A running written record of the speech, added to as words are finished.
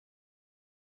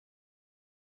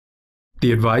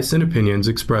The advice and opinions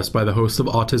expressed by the host of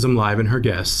Autism Live and her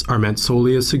guests are meant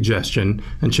solely as suggestion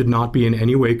and should not be in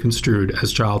any way construed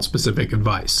as child-specific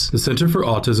advice. The Center for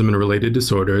Autism and Related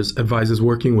Disorders advises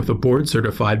working with a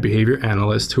board-certified behavior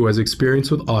analyst who has experience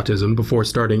with autism before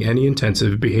starting any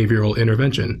intensive behavioral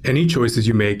intervention. Any choices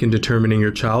you make in determining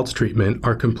your child's treatment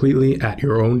are completely at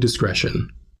your own discretion.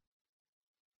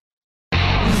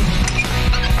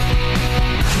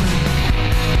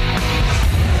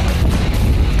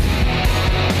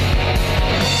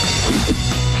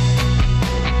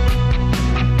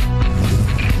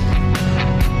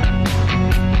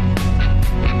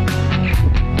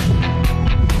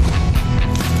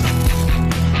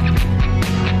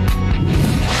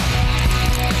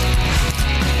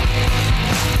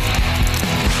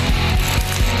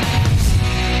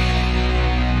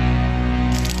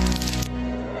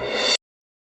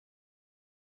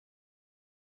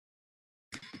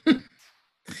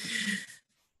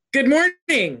 Good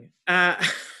morning. I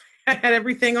had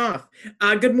everything off.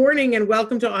 Good morning and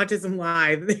welcome to Autism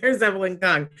Live. There's Evelyn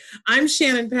Kung. I'm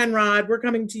Shannon Penrod. We're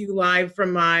coming to you live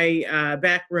from my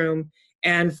back room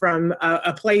and from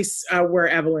a place where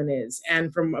Evelyn is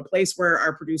and from a place where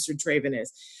our producer Traven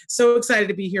is. So excited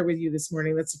to be here with you this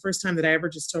morning. That's the first time that I ever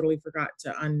just totally forgot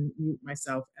to unmute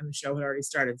myself and the show had already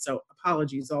started. So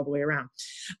apologies all the way around.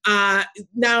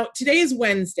 Now, today is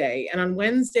Wednesday, and on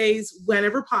Wednesdays,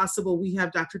 whenever possible, we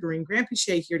have Dr. Doreen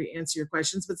Granpeesheh here to answer your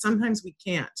questions, but sometimes we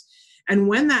can't. And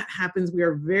when that happens, we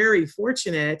are very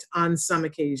fortunate on some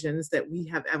occasions that we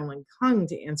have Evelyn Kung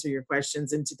to answer your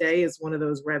questions. And today is one of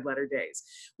those red letter days.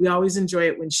 We always enjoy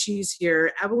it when she's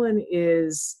here. Evelyn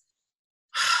is,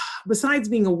 besides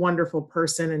being a wonderful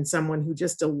person and someone who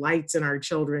just delights in our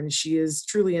children, she is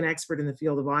truly an expert in the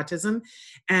field of autism.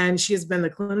 And she has been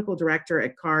the clinical director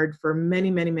at CARD for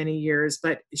many, many, many years.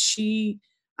 But she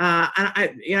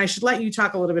I should let you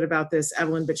talk a little bit about this,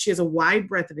 Evelyn, but she has a wide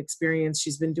breadth of experience.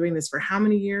 She's been doing this for how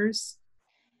many years?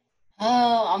 Oh,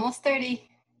 almost 30.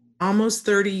 Almost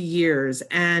 30 years,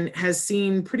 and has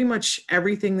seen pretty much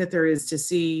everything that there is to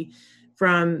see,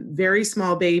 from very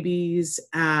small babies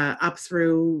up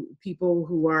through people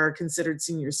who are considered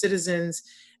senior citizens.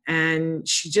 And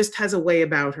she just has a way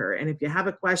about her. And if you have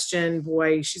a question,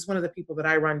 boy, she's one of the people that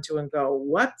I run to and go,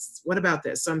 what about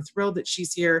this? So I'm thrilled that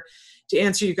she's here to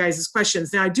answer you guys'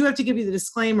 questions. Now, I do have to give you the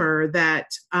disclaimer that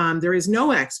there is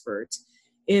no expert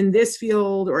in this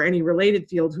field or any related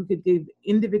field who could give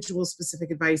individual specific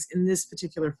advice in this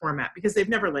particular format, because they've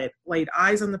never laid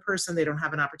eyes on the person. They don't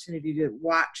have an opportunity to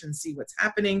watch and see what's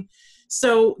happening.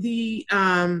 So the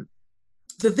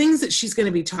things that she's going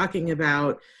to be talking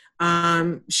about,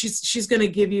 she's going to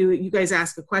give you, you guys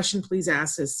ask a question, please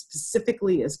ask as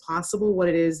specifically as possible what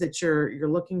it is that you're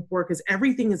looking for, because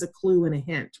everything is a clue and a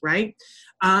hint, right?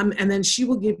 And then she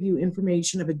will give you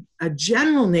information of a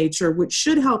general nature, which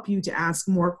should help you to ask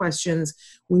more questions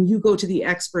when you go to the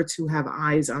experts who have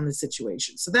eyes on the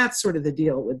situation. So that's sort of the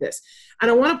deal with this. And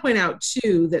I want to point out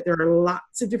too, that there are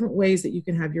lots of different ways that you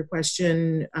can have your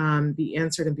question be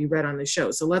answered and be read on the show.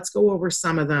 So let's go over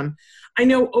some of them. I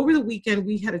know over the weekend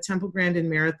we had a Temple Grandin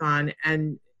marathon,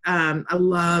 and I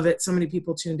love it. So many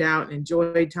people tuned out and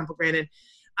enjoyed Temple Grandin.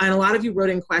 And a lot of you wrote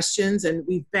in questions, and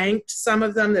we banked some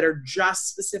of them that are just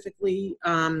specifically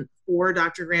for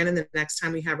Dr. Grandin the next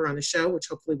time we have her on the show, which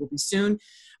hopefully will be soon.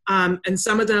 And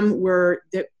some of them are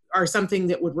something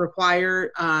that would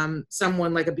require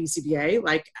someone like a BCBA,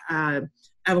 like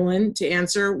Evelyn, to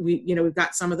answer. We've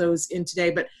got some of those in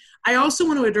today, but I also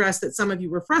want to address that some of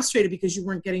you were frustrated because you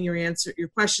weren't getting your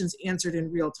questions answered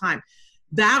in real time.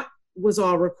 That was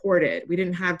all recorded. We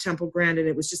didn't have Temple Grandin.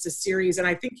 It was just a series, and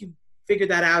I think you figured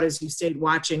that out as you stayed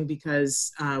watching,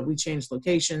 because we changed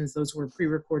locations. Those were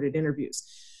pre-recorded interviews.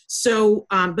 So,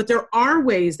 but there are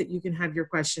ways that you can have your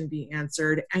question be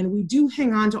answered, and we do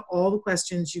hang on to all the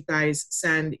questions you guys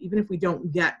send, even if we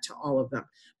don't get to all of them.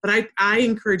 But I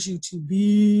encourage you to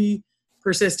be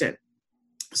persistent.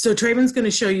 So Traven's going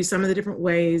to show you some of the different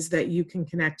ways that you can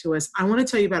connect to us. I want to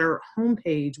tell you about our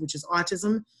homepage, which is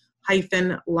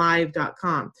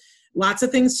autism-live.com. Lots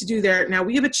of things to do there. Now,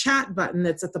 we have a chat button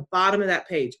that's at the bottom of that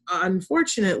page.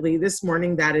 Unfortunately, this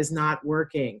morning that is not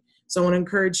working. So I want to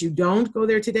encourage you, don't go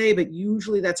there today, but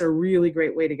usually that's a really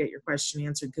great way to get your question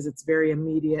answered, because it's very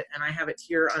immediate, and I have it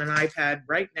here on an iPad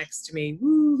right next to me,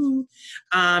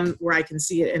 where I can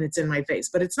see it and it's in my face.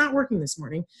 But it's not working this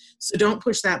morning, so don't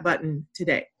push that button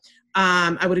today.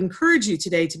 I would encourage you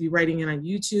today to be writing in on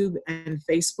YouTube and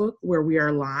Facebook, where we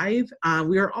are live.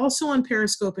 We are also on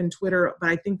Periscope and Twitter, but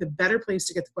I think the better place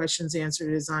to get the questions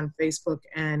answered is on Facebook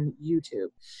and YouTube.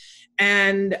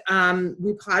 And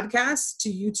we podcast to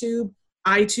YouTube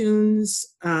iTunes,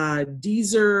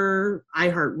 Deezer,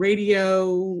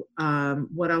 iHeartRadio,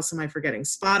 what else am I forgetting?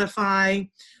 Spotify,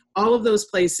 all of those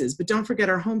places. But don't forget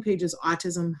our homepage is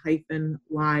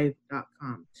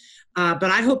autism-live.com. But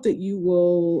I hope that you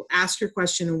will ask your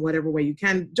question in whatever way you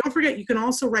can. Don't forget, you can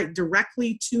also write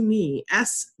directly to me,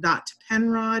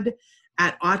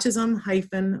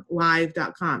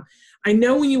 s.penrod@autism-live.com. I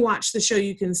know when you watch the show,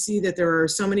 you can see that there are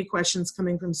so many questions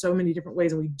coming from so many different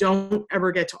ways, and we don't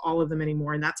ever get to all of them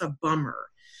anymore, and that's a bummer.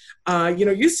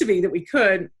 It used to be that we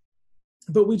could,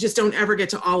 but we just don't ever get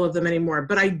to all of them anymore.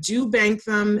 But I do bank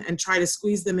them and try to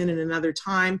squeeze them in at another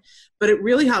time. But it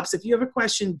really helps. If you have a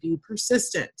question, be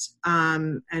persistent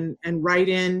and write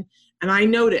in. And I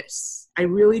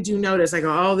really do notice, I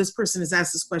go, oh, this person has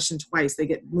asked this question twice. They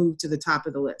get moved to the top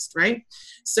of the list, right?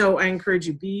 So I encourage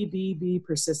you, be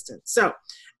persistent. So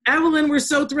Evelyn, we're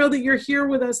so thrilled that you're here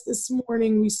with us this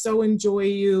morning. We so enjoy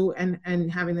you and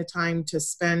having the time to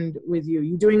spend with you.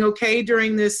 You doing okay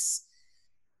during this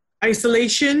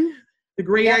isolation, the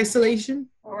great isolation?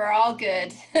 We're all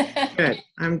good. Good,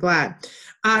 I'm glad.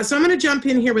 So I'm going to jump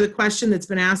in here with a question that's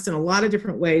been asked in a lot of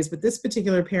different ways, but this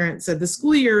particular parent said, the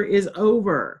school year is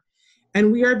over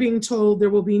and we are being told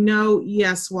there will be no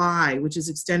ESY, which is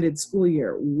extended school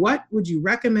year. What would you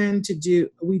recommend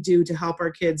we do to help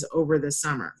our kids over the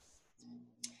summer?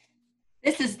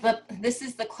 This is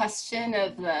the question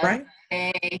of the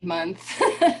month.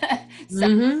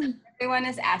 So everyone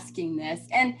is asking this.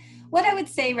 And what I would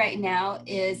say right now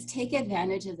is take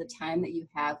advantage of the time that you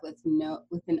have with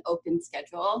an open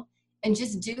schedule and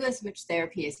just do as much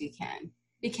therapy as you can,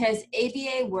 because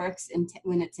ABA works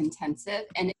when it's intensive,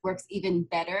 and it works even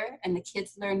better, and the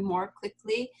kids learn more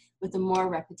quickly with the more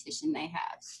repetition they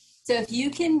have. So if you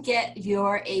can get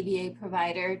your ABA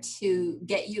provider to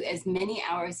get you as many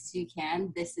hours as you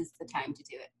can, this is the time to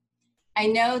do it. I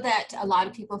know that a lot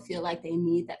of people feel like they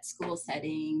need that school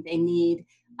setting. They need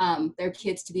their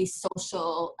kids to be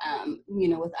social,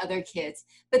 with other kids.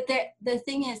 But the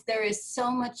thing is, there is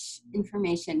so much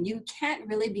information. You can't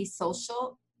really be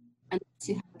social unless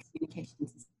you have a communication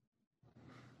system.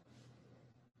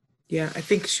 Yeah, I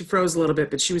think she froze a little bit,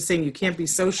 but she was saying you can't be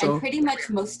social. And pretty much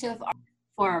most of our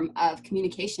form of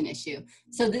communication issue.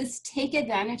 So take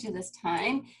advantage of this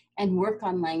time and work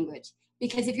on language.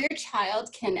 Because if your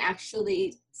child can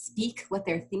actually speak what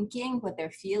they're thinking, what they're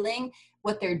feeling,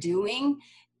 what they're doing,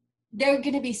 they're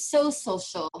going to be so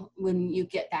social when you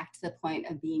get back to the point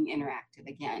of being interactive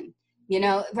again.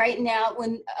 Right now,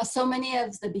 when so many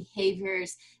of the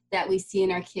behaviors that we see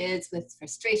in our kids with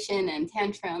frustration and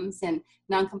tantrums and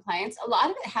noncompliance, a lot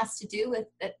of it has to do with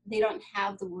that they don't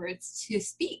have the words to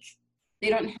speak. They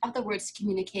don't have the words to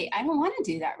communicate. I don't want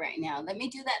to do that right now. Let me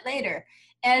do that later.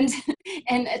 And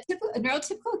a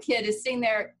neurotypical kid is sitting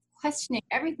there questioning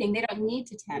everything. They don't need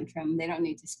to tantrum. They don't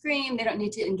need to scream. They don't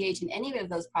need to engage in any of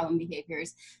those problem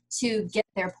behaviors to get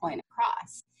their point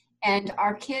across. And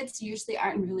our kids usually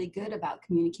aren't really good about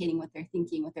communicating what they're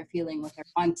thinking, what they're feeling, what they're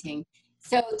wanting.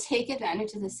 So take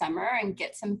advantage of the summer and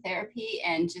get some therapy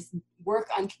and just work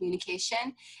on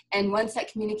communication. And once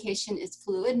that communication is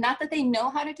fluid, not that they know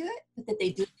how to do it, but that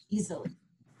they do it easily.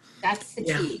 That's the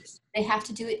key. They have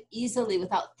to do it easily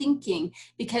without thinking,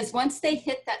 because once they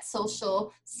hit that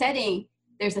social setting,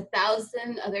 there's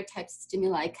 1,000 other types of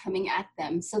stimuli coming at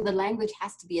them. So the language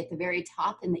has to be at the very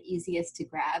top and the easiest to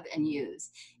grab and use.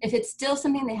 If it's still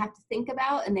something they have to think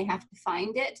about and they have to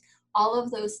find it, all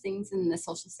of those things in the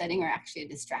social setting are actually a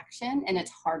distraction, and it's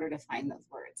harder to find those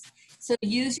words. So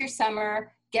use your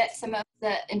summer, get some of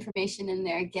the information in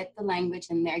there, get the language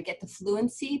in there, get the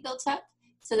fluency built up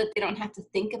so that they don't have to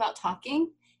think about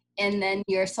talking. And then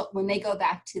when they go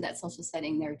back to that social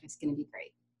setting, they're just going to be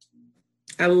great.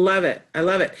 I love it. I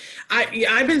love it.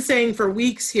 I've been saying for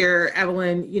weeks here,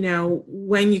 Evelyn,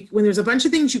 when there's a bunch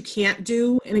of things you can't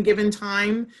do in a given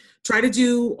time, try to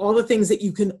do all the things that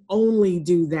you can only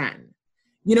do then.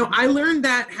 I learned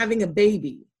that having a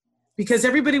baby, because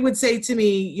everybody would say to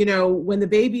me, when the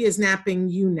baby is napping,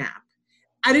 you nap.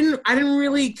 I didn't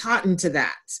really cotton to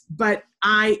that, but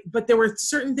there were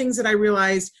certain things that I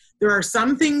realized there are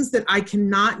some things that I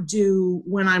cannot do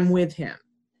when I'm with him.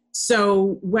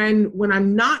 So when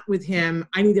I'm not with him,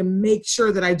 I need to make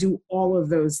sure that I do all of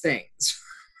those things,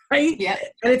 right? Yeah.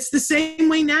 And it's the same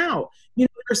way now. There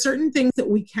are certain things that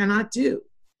we cannot do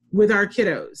with our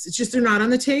kiddos. It's just they're not on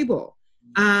the table.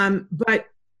 But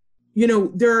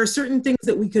there are certain things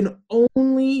that we can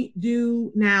only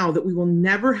do now that we will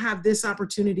never have this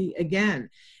opportunity again.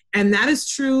 And that is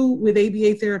true with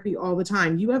ABA therapy all the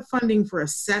time. You have funding for a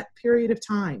set period of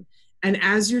time. And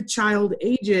as your child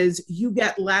ages, you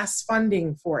get less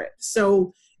funding for it.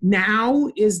 So Now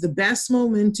is the best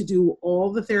moment to do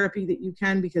all the therapy that you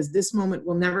can, because this moment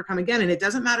will never come again. And it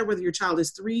doesn't matter whether your child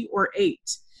is 3 or 8.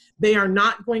 They are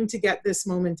not going to get this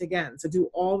moment again. So do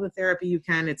all the therapy you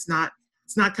can. It's not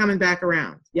coming back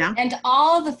around. Yeah. And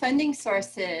all the funding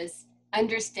sources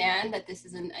understand that this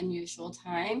is an unusual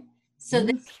time. So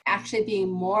they're actually being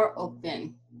more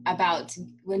open about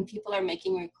when people are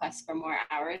making requests for more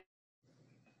hours.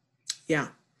 Yeah.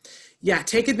 Yeah.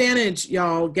 Take advantage,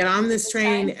 y'all. Get on this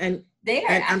train. And they are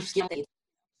actually.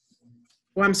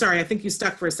 Well, I'm sorry. I think you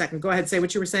stuck for a second. Go ahead. Say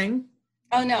what you were saying.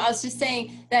 Oh, no. I was just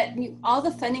saying that all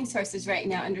the funding sources right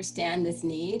now understand this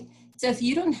need. So if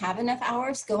you don't have enough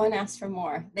hours, go and ask for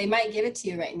more. They might give it to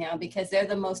you right now because they're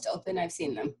the most open I've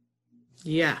seen them.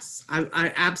 Yes,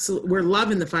 I absolutely, we're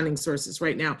loving the funding sources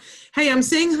right now. Hey, I'm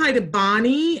saying hi to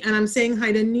Bonnie and I'm saying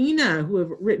hi to Nina, who have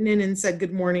written in and said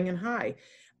good morning and hi.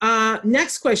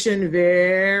 Next question,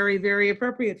 very, very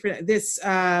appropriate for this.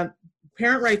 Parent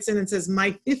writes in and says,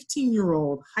 my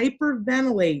 15-year-old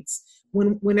hyperventilates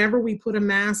whenever we put a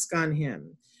mask on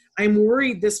him. I'm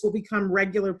worried this will become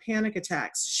regular panic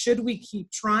attacks. Should we keep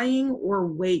trying or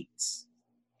wait?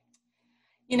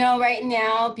 You know, right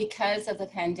now, because of the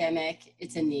pandemic,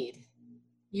 it's a need.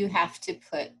 You have to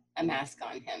put a mask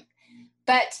on him.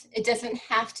 But it doesn't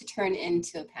have to turn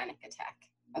into a panic attack,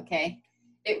 okay?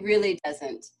 It really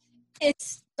doesn't.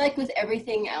 It's like with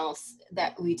everything else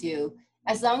that we do.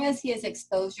 As long as he has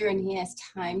exposure and he has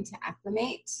time to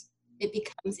acclimate, it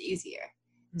becomes easier.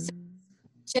 So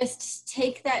just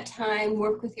take that time,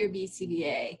 work with your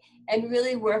BCBA, and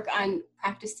really work on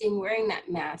practicing wearing that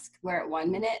mask. Wear it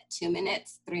 1 minute, 2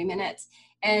 minutes, 3 minutes,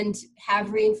 and have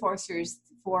reinforcers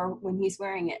for when he's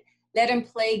wearing it. Let him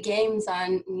play games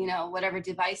on, you know, whatever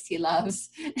device he loves,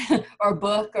 or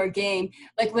book or game,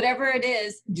 like whatever it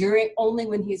is, only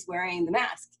when he's wearing the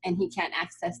mask, and he can't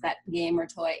access that game or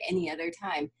toy any other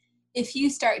time. If you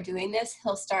start doing this,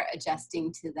 he'll start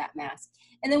adjusting to that mask.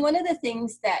 And then one of the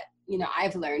things that, you know,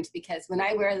 I've learned, because when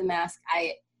I wear the mask,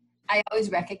 I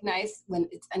always recognize when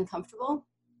it's uncomfortable.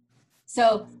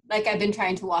 So like I've been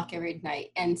trying to walk every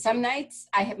night, and some nights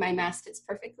my mask fits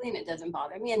perfectly and it doesn't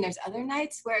bother me. And there's other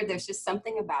nights where there's just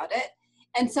something about it.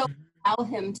 And so allow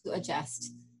him to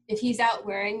adjust. If he's out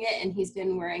wearing it and he's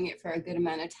been wearing it for a good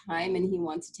amount of time and he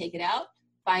wants to take it out,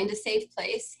 find a safe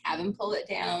place, have him pull it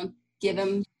down, give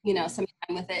him, you know, some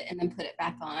time with it, and then put it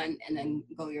back on and then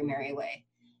go your merry way.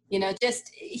 You know, just,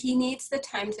 he needs the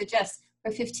time to adjust.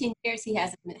 For 15 years, he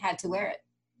hasn't had to wear it.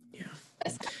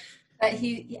 Yeah. But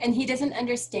he doesn't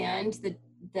understand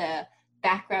the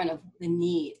background of the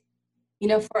need. You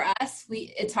know, for us,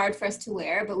 it's hard for us to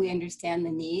wear, but we understand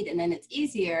the need, and then it's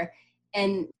easier.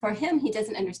 And for him, he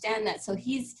doesn't understand that. So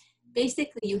he's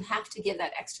basically, you have to give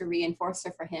that extra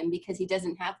reinforcer for him, because he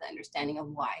doesn't have the understanding of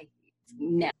why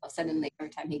now suddenly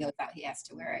every time he goes out, he has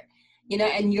to wear it. You know,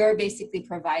 and you're basically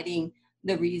providing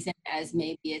the reason as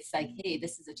maybe it's like, hey,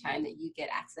 this is a time that you get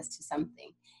access to something.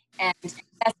 And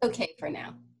that's okay for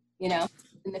now. You know,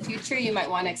 in the future, you might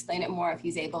want to explain it more if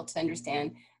he's able to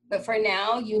understand. But for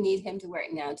now, you need him to wear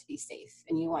it now to be safe,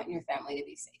 and you want your family to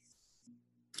be safe.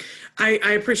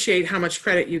 I appreciate how much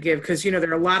credit you give, because, you know,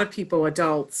 there are a lot of people,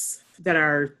 adults, that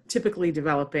are typically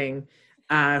developing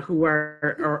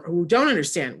who don't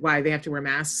understand why they have to wear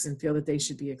masks and feel that they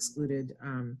should be excluded.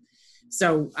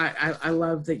 So I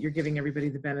love that you're giving everybody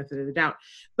the benefit of the doubt.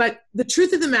 But the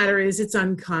truth of the matter is, it's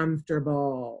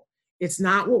uncomfortable. It's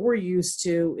not what we're used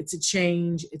to. It's a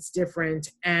change. It's different.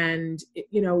 And,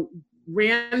 you know,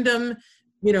 random,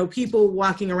 you know, people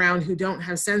walking around who don't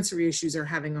have sensory issues are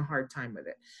having a hard time with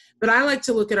it. But I like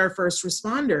to look at our first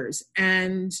responders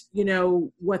and, you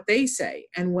know, what they say,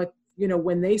 and what, you know,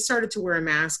 when they started to wear a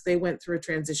mask, they went through a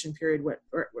transition period, what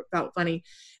felt funny.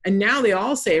 And now they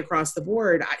all say across the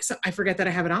board, I forget that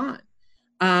I have it on.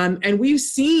 And we've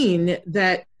seen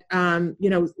that, you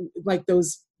know, like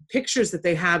those pictures that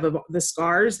they have of the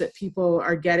scars that people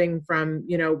are getting from,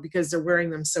 you know, because they're wearing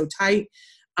them so tight.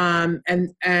 And,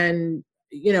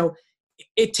 you know,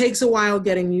 it takes a while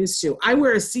getting used to. I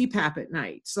wear a CPAP at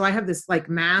night. So I have this like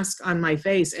mask on my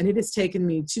face, and it has taken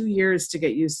me 2 years to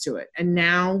get used to it. And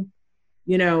now,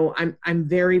 you know, I'm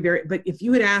very, very, but if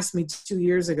you had asked me 2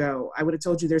 years ago, I would have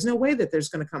told you there's no way that there's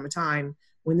going to come a time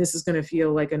when this is going to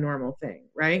feel like a normal thing.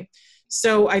 Right.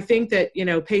 So I think that, you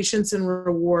know, patience and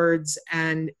rewards,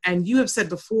 and you have said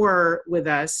before with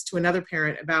us to another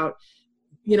parent about,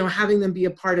 you know, having them be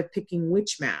a part of picking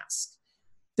which mask.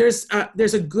 There's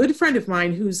a good friend of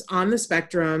mine who's on the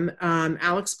spectrum,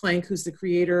 Alex Plank, who's the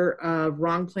creator of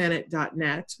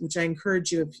wrongplanet.net, which I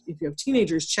encourage you, if you have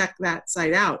teenagers, check that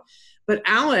site out. But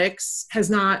Alex has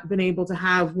not been able to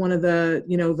have one of the,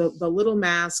 the little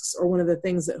masks or one of the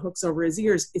things that hooks over his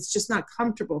ears. It's just not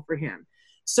comfortable for him.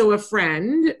 So a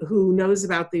friend who knows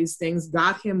about these things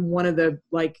got him one of the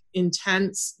like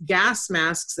intense gas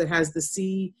masks that has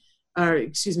the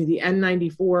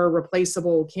N94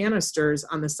 replaceable canisters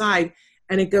on the side.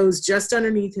 And it goes just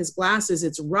underneath his glasses.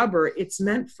 It's rubber. It's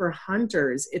meant for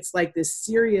hunters. It's like this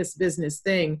serious business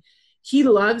thing. He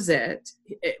loves it,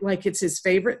 like it's his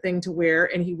favorite thing to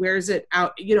wear, and he wears it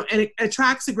out, and it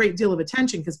attracts a great deal of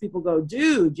attention because people go,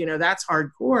 dude, that's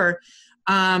hardcore.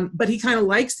 But he kind of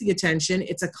likes the attention.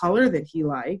 It's a color that he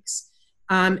likes.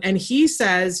 And he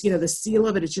says, the seal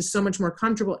of it is just so much more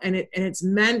comfortable, and it's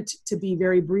meant to be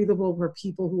very breathable for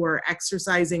people who are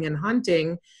exercising and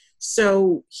hunting.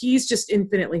 So he's just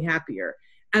infinitely happier.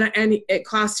 And it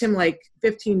cost him like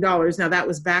 $15. Now that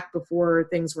was back before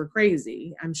things were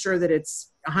crazy. I'm sure that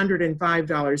it's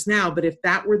 $105 now, but if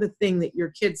that were the thing that your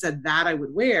kid said that I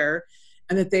would wear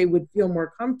and that they would feel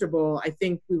more comfortable, I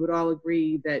think we would all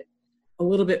agree that a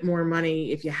little bit more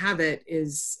money, if you have it,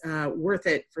 is worth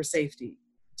it for safety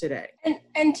today.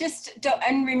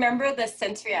 And remember the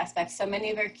sensory aspect. So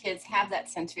many of our kids have that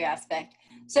sensory aspect.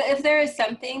 So if there is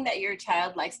something that your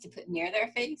child likes to put near their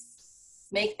face,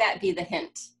 make that be the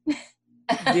hint.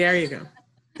 There you go.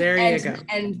 You go.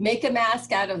 And make a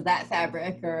mask out of that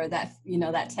fabric or that,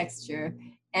 that texture.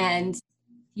 And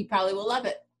he probably will love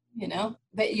it,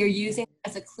 but you're using it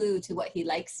as a clue to what he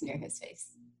likes near his face.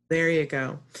 There you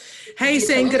go. Hey,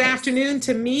 saying good afternoon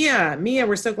to Mia. Mia,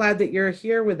 we're so glad that you're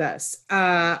here with us.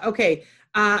 Okay.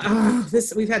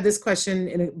 We've had this question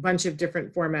in a bunch of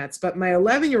different formats, but my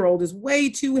 11-year-old is way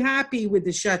too happy with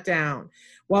the shutdown.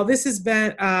 While this has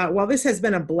been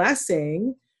a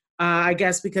blessing, I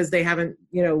guess because they haven't,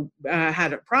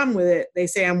 had a problem with it, they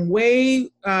say I'm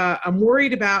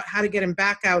worried about how to get him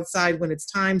back outside when it's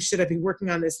time. Should I be working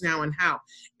on this now, and how?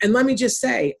 And let me just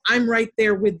say, I'm right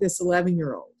there with this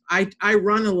 11-year-old. I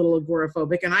run a little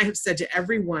agoraphobic, and I have said to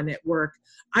everyone at work,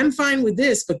 I'm fine with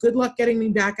this, but good luck getting me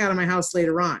back out of my house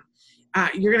later on.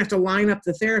 You're gonna have to line up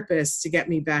the therapists to get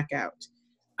me back out.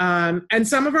 And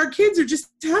some of our kids are just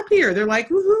happier. They're like,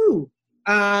 woohoo.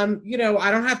 I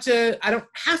don't have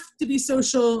to be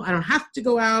social. I don't have to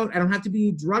go out. I don't have to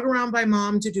be drug around by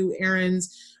mom to do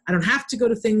errands. I don't have to go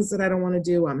to things that I don't want to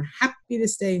do. I'm happy to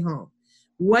stay home.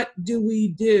 What do we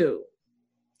do?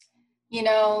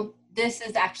 This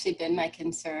has actually been my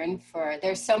concern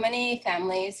there's so many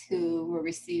families who were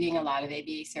receiving a lot of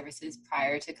ABA services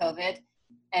prior to COVID.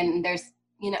 And there's,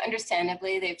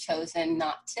 understandably, they've chosen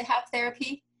not to have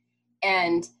therapy.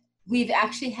 And we've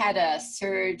actually had a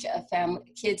surge of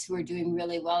kids who are doing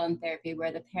really well in therapy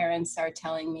where the parents are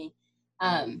telling me,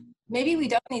 maybe we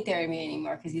don't need therapy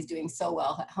anymore because he's doing so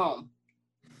well at home.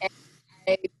 And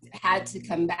I had to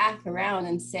come back around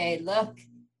and say, look,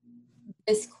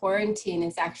 this quarantine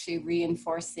is actually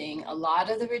reinforcing a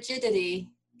lot of the rigidity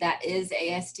that is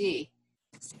ASD.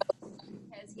 So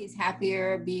because he's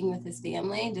happier being with his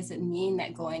family doesn't mean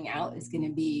that going out is going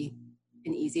to be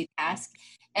an easy task.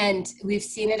 And we've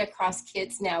seen it across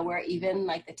kids now where even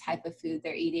like the type of food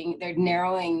they're eating,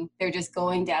 they're just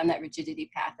going down that rigidity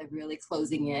path of really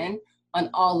closing in on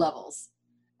all levels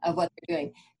of what they're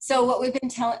doing. So what we've been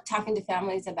talking to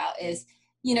families about is,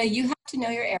 you have to know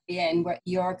your area and what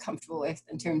you're comfortable with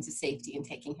in terms of safety and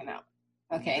taking him out.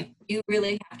 Okay. You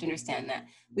really have to understand that.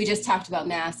 We just talked about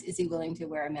masks. Is he willing to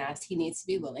wear a mask? He needs to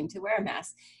be willing to wear a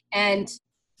mask. And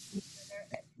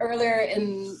earlier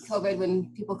in COVID,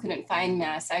 when people couldn't find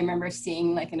masks, I remember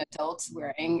seeing like an adult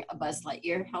wearing a Buzz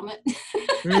Lightyear helmet.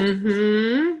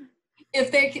 Mm-hmm.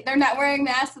 If they're not wearing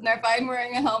masks and they're fine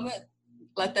wearing a helmet,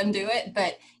 let them do it.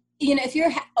 But, if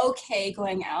you're okay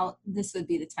going out, this would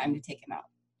be the time to take him out.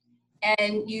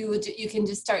 And you can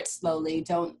just start slowly.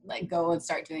 Don't go and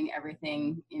start doing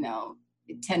everything,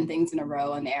 10 things in a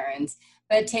row on errands,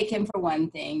 but take him for one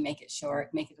thing, make it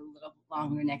short, make it a little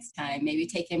longer next time. Maybe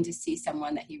take him to see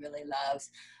someone that he really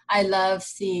loves. I love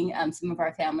seeing some of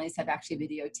our families have actually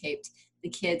videotaped the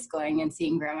kids going and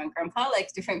seeing grandma and grandpa,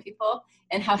 like different people,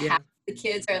 and how happy the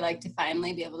kids are to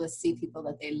finally be able to see people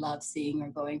that they love seeing or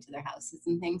going to their houses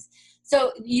and things.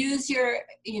 So use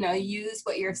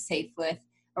what you're safe with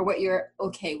or what you're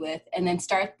okay with, and then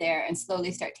start there and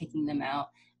slowly start taking them out.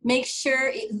 Make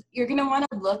sure you're going to want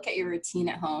to look at your routine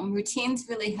at home. Routines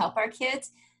really help our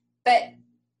kids, but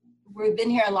we've been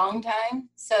here a long time.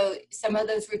 So some of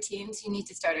those routines you need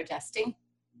to start adjusting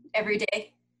every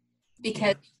day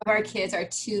because our kids are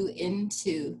too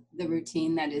into the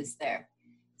routine that is there.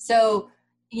 So,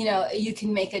 you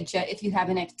can if you have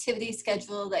an activity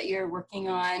schedule that you're working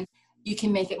on, you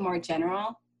can make it more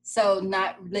general. So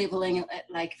not labeling it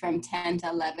like from 10 to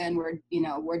 11,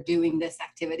 we're doing this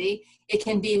activity. It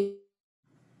can be,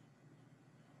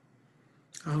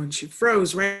 Oh, and she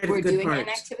froze right at the we're good doing part. an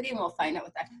activity and we'll find out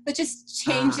what that, but just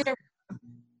change it,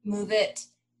 move it,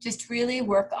 just really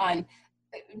work on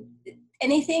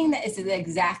anything that is the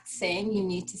exact same. You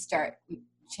need to start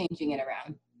changing it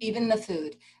around. Even the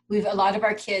food. We've a lot of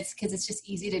our kids, because it's just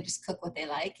easy to just cook what they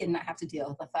like and not have to deal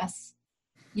with the fuss.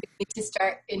 You need to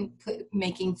start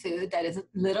making food that is a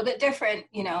little bit different,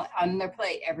 on their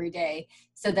plate every day,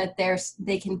 so that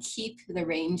they can keep the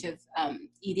range of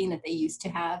eating that they used to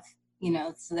have,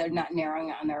 so they're not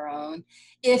narrowing on their own.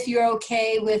 If you're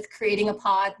okay with creating a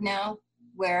pod now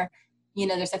where,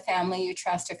 there's a family you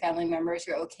trust or family members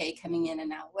you're okay coming in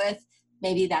and out with,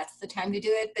 maybe that's the time to do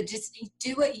it. But just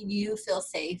do what you feel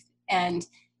safe, and,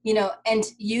 and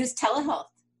use telehealth,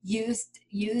 use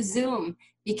Zoom,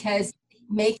 because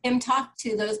make him talk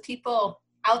to those people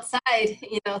outside,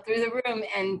 through the room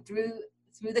and through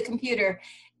the computer,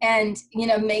 and,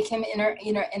 make him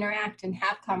interact and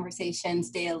have conversations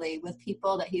daily with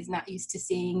people that he's not used to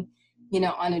seeing,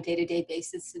 on a day-to-day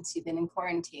basis since you've been in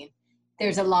quarantine.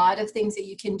 There's a lot of things that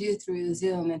you can do through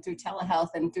Zoom and through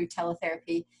telehealth and through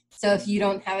teletherapy. So if you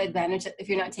don't have if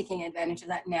you're not taking advantage of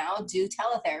that now, do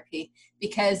teletherapy,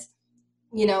 because,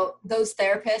 those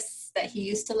therapists that he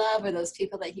used to love, or those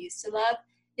people that he used to love,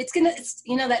 it's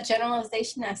that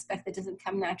generalization aspect that doesn't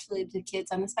come naturally to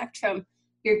kids on the spectrum.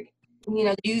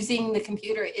 Using the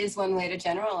computer is one way to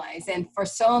generalize. And for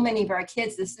so many of our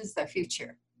kids, this is their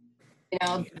future.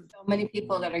 So many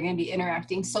people that are going to be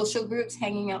interacting, social groups,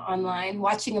 hanging out online,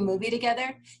 watching a movie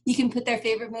together. You can put their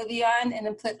favorite movie on and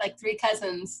then put like 3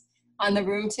 cousins on the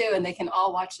room too, and they can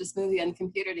all watch this movie on the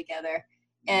computer together.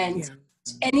 And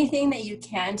anything that you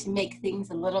can to make things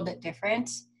a little bit different,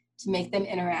 to make them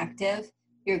interactive,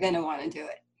 you're going to want to do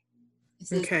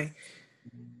it. Okay.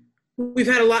 We've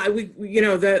had a lot,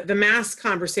 the mask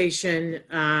conversation,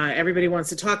 everybody wants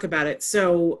to talk about it.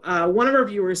 So one of our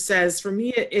viewers says, for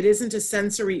me, it isn't a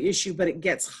sensory issue, but it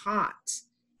gets hot.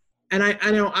 And I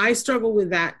know I struggle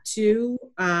with that too.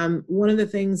 One of the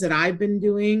things that I've been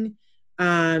doing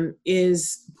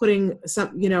is putting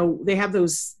some, they have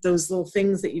those little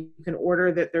things that you can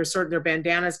order that they're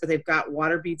bandanas, but they've got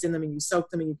water beads in them, and you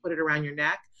soak them and you put it around your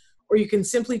neck. Or you can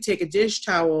simply take a dish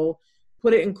towel,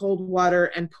 put it in cold water,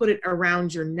 and put it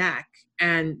around your neck.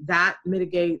 And that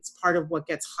mitigates part of what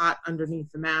gets hot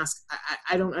underneath the mask.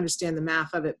 I don't understand the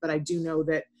math of it, but I do know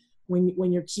that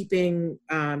when you're keeping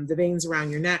the veins around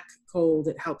your neck cold,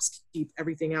 it helps keep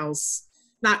everything else,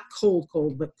 not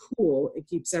cold, but cool. It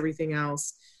keeps everything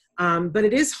else. But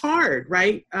it is hard,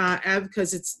 right, Ev?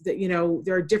 Because it's,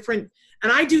 there are different,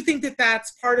 and I do think that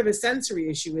that's part of a sensory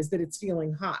issue, is that it's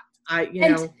feeling hot.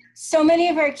 So many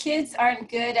of our kids aren't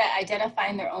good at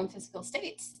identifying their own physical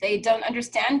states. They don't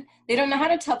understand. They don't know how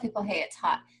to tell people, hey, it's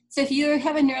hot. So if you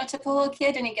have a neurotypical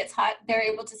kid and it gets hot, they're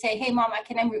able to say, hey, Mom,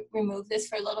 can I remove this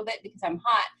for a little bit because I'm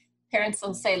hot? Parents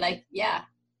will say, like, yeah,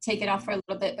 take it off for a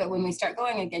little bit. But when we start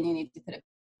going again, you need to put it.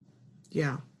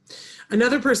 Yeah.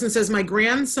 Another person says, my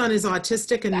grandson is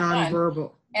autistic and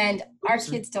nonverbal. And our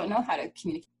kids don't know how to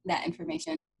communicate that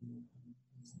information.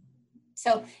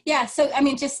 So, yeah. So, I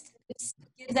mean, just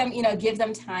give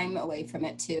them time away from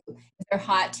it too. If they're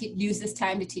hot, use this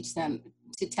time to teach them,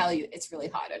 to tell you it's really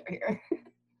hot over here.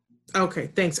 Okay,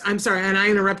 thanks. I'm sorry, and I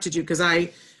interrupted you because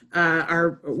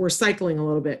we're cycling a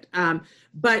little bit.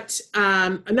 But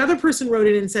another person wrote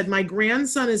in and said, my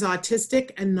grandson is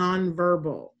autistic and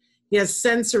nonverbal. He has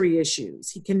sensory issues.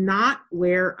 He cannot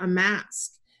wear a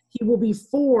mask. He will be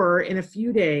 4 in a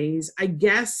few days. I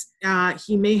guess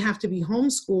he may have to be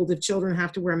homeschooled if children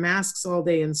have to wear masks all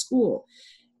day in school.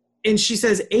 And she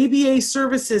says, ABA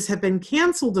services have been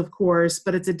canceled, of course,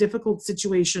 but it's a difficult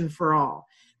situation for all.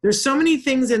 There's so many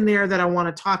things in there that I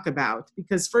want to talk about,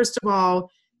 because first of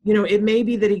all, it may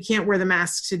be that he can't wear the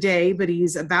mask today, but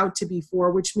he's about to be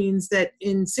 4, which means that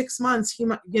in 6 months, he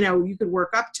might, you could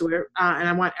work up to it. And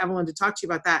I want Evelyn to talk to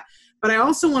you about that. But I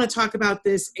also want to talk about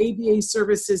this. ABA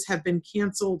services have been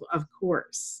canceled, of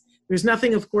course. There's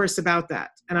nothing, of course, about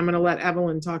that. And I'm going to let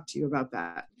Evelyn talk to you about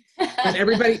that. And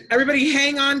everybody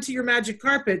hang on to your magic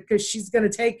carpet, because she's going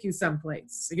to take you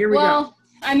someplace. So here we go.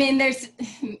 I mean, there's,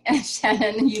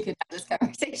 Shannon, you could have this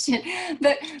conversation,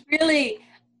 but really,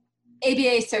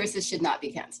 ABA services should not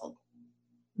be canceled.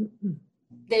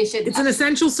 They should. It's an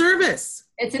essential service.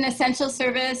 It's an essential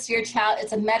service. Your child,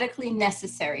 it's a medically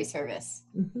necessary service.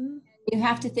 Mm-hmm. You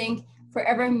have to think, for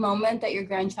every moment that your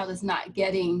grandchild is not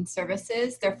getting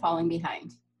services, they're falling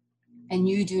behind. And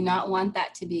you do not want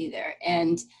that to be there.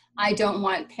 And I don't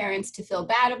want parents to feel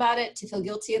bad about it, to feel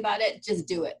guilty about it. Just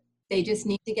do it. They just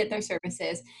need to get their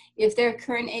services. If their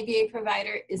current ABA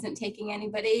provider isn't taking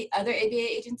anybody, other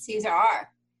ABA agencies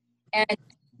are. And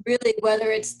really,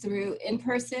 whether it's through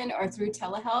in-person or through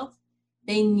telehealth,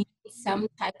 they need some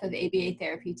type of ABA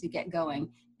therapy to get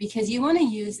going, because you want to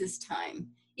use this time.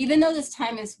 Even though this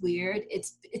time is weird,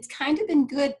 it's kind of been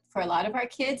good for a lot of our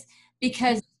kids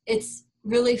because it's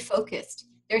really focused.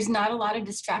 There's not a lot of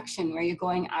distraction where you're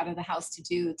going out of the house to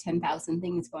do 10,000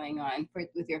 things going on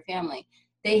with your family.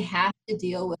 They have to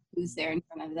deal with who's there in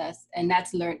front of us. And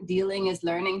that's dealing is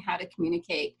learning how to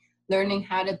communicate, learning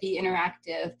how to be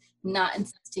interactive, not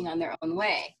insisting on their own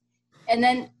way. And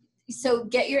then, so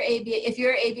get your ABA, if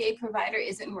your ABA provider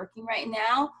isn't working right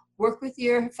now, work with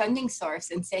your funding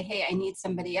source and say, hey, I need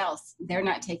somebody else. They're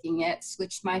not taking it.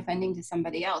 Switch my funding to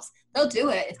somebody else. They'll do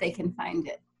it if they can find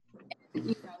it.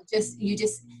 And,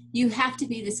 you have to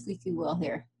be the squeaky wheel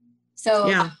here. So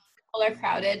Yeah. people are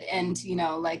crowded and,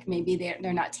 like maybe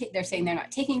they're saying they're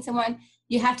not taking someone.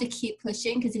 You have to keep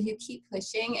pushing, because if you keep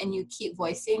pushing and you keep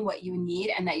voicing what you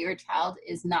need and that your child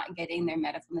is not getting their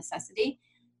medical necessity,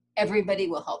 everybody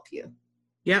will help you.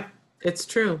 Yep, it's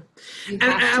true. You And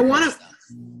have I to want push to,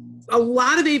 them. a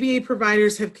lot of ABA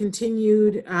providers have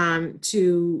continued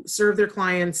to serve their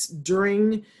clients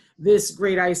during this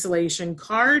great isolation.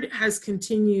 CARD has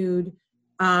continued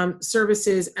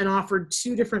services and offered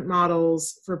two different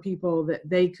models for people that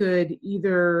they could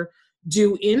either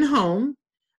do in-home,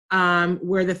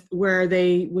 where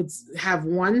they would have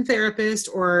one therapist,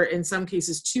 or in some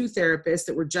cases 2 therapists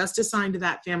that were just assigned to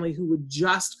that family who would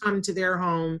just come to their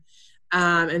home.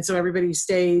 And so everybody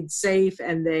stayed safe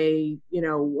and they,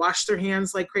 washed their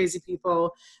hands like crazy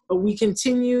people. But we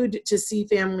continued to see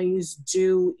families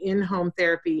do in-home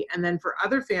therapy. And then for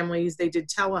other families, they did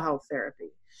telehealth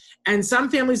therapy. And some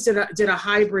families did a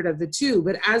hybrid of the two.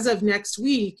 But as of next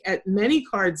week, at many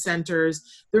CARD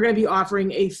centers, they're going to be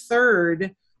offering a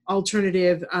third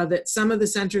alternative that some of the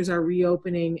centers are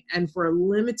reopening. And for a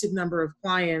limited number of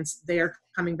clients, they are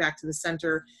coming back to the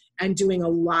center and doing a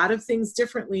lot of things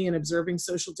differently and observing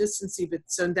social distancing. But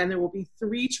so then there will be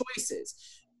 3 choices.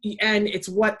 And it's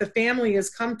what the family is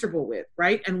comfortable with,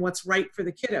 right? And what's right for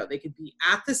the kiddo. They could be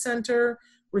at the center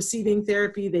receiving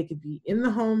therapy, they could be in the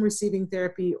home receiving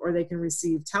therapy, or they can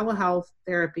receive telehealth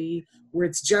therapy where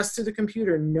it's just through the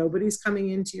computer. Nobody's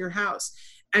coming into your house.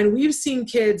 And we've seen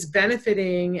kids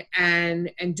benefiting and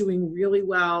doing really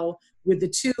well with the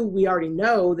 2. We already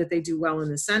know that they do well in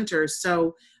the center.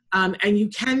 So, and you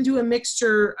can do a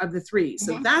mixture of the 3.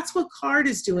 So that's what CARD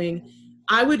is doing.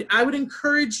 I would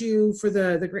encourage you, for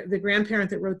the grandparent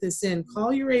that wrote this in,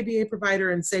 call your ABA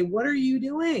provider and say, what are you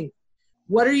doing?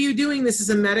 What are you doing? This is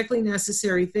a medically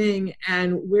necessary thing.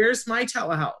 And where's my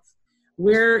telehealth?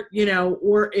 Where,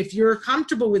 or if you're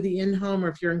comfortable with the in-home,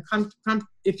 or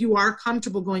if you are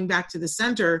comfortable going back to the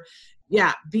center,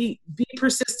 be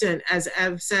persistent, as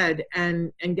Ev said,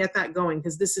 and get that going,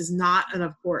 because this is not an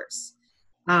of course.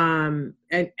 And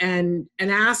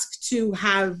ask to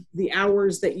have the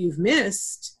hours that you've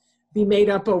missed be made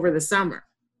up over the summer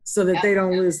so that they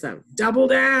don't lose them. Double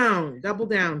down,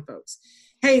 folks.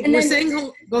 Hey,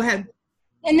 go ahead.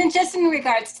 And then just in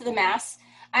regards to the masks,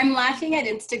 I'm laughing at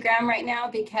Instagram right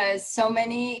now because so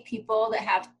many people that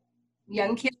have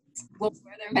young kids will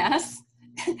wear their masks.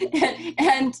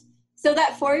 and so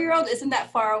that 4-year-old isn't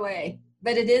that far away,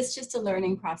 but it is just a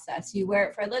learning process. You wear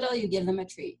it for a little, you give them a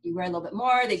treat. You wear a little bit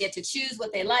more, they get to choose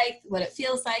what they like, what it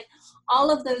feels like.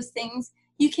 All of those things,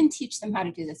 you can teach them how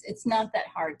to do this. It's not that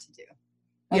hard to do.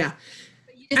 Okay? Yeah.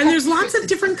 And there's lots of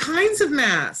different kinds of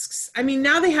masks. I mean,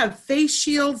 now they have face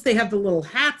shields. They have the little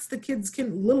hats the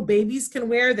little babies can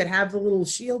wear that have the little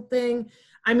shield thing.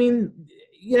 I mean,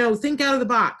 think out of the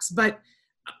box. But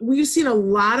we've seen a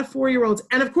lot of 4-year-olds.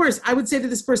 And of course, I would say to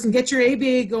this person, get your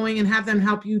ABA going and have them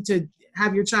help you to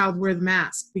have your child wear the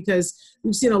mask, because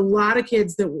we've seen a lot of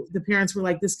kids that the parents were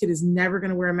like, this kid is never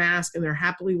going to wear a mask. And they're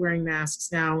happily wearing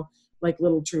masks now, like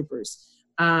little troopers.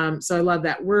 So I love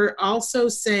that. We're also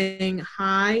saying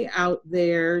hi out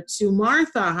there to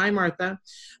Martha. Hi, Martha.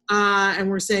 And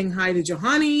we're saying hi to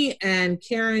Johanny and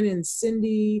Karen and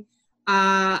Cindy.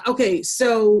 Okay,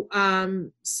 so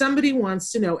somebody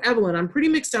wants to know, Evelyn, I'm pretty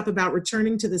mixed up about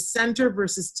returning to the center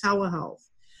versus telehealth.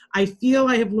 I feel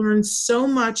I have learned so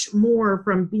much more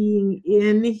from being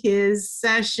in his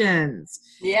sessions.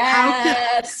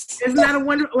 Yes. Isn't that a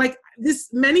wonderful,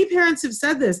 many parents have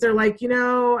said this. They're like,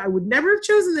 I would never have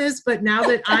chosen this, but now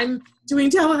that I'm doing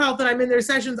telehealth and I'm in their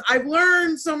sessions, I've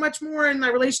learned so much more and my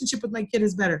relationship with my kid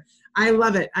is better. I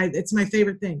love it. It's my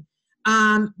favorite thing.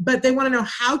 But they want to know,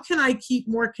 how can I keep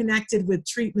more connected with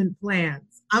treatment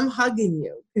plans? I'm hugging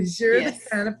you because you're the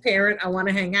kind of parent I want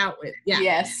to hang out with. Yeah.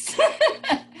 Yes.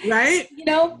 Right? You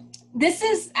know, this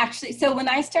is actually, so when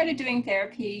I started doing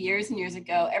therapy years and years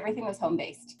ago, everything was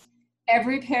home-based.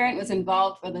 Every parent was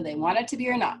involved, whether they wanted to be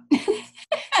or not.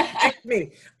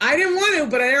 Me. I didn't want to,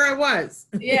 but there I was.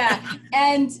 Yeah.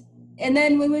 And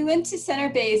then when we went to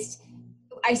center-based,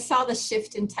 I saw the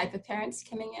shift in type of parents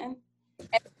coming in.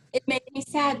 And it made me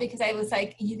sad because I was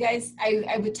like, you guys,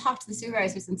 I would talk to the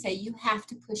supervisors and say, you have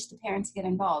to push the parents to get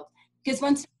involved. Because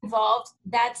once they're involved,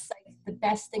 that's like the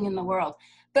best thing in the world.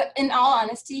 But in all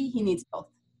honesty, he needs both.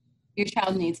 Your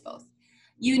child needs both.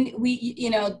 You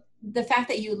know, the fact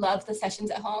that you love the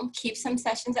sessions at home, keep some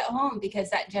sessions at home,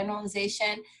 because that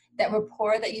generalization, that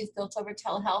rapport that you've built over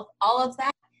telehealth, all of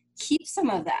that, keep some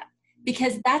of that.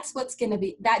 Because that's what's going to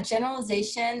be, that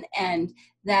generalization, and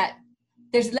that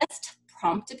there's less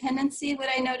prompt dependency, what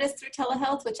I noticed through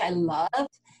telehealth, which I love,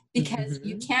 because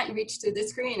you can't reach through the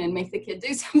screen and make the kid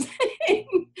do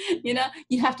something. You know,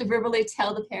 you have to verbally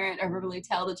tell the parent or verbally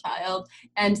tell the child.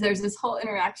 And there's this whole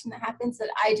interaction that happens that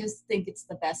I just think it's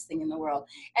the best thing in the world.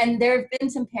 And there have been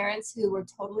some parents who were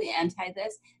totally anti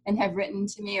this and have written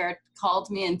to me or called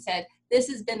me and said, this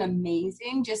has been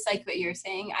amazing, just like what you're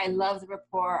saying. I love the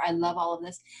rapport. I love all of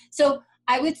this. So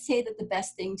I would say that the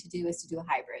best thing to do is to do a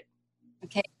hybrid.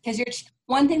 Okay, because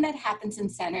one thing that happens in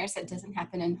centers that doesn't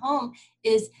happen in home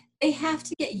is they have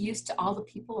to get used to all the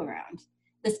people around.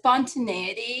 The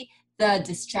spontaneity, the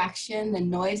distraction, the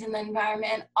noise in the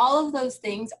environment, all of those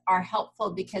things are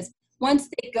helpful, because once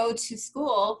they go to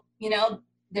school, you know,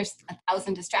 there's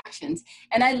 1,000 distractions.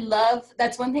 And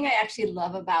that's one thing I actually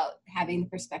love about having the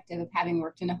perspective of having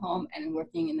worked in a home and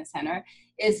working in the center,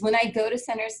 is when I go to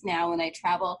centers now, when I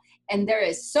travel, and there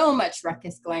is so much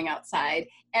ruckus going outside,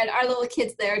 and our little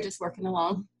kids there just working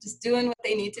along, just doing what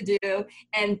they need to do,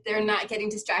 and they're not getting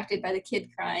distracted by the kid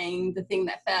crying, the thing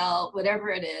that fell, whatever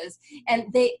it is.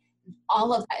 And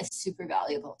all of that is super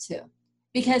valuable too.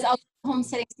 Because although home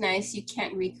setting's nice, you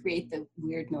can't recreate the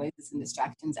weird noises and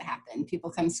distractions that happen. People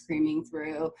come screaming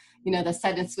through, you know, the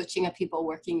sudden switching of people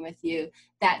working with you,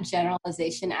 that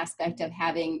generalization aspect of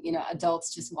having, you know,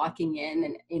 adults just walking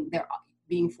in and they're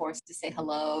being forced to say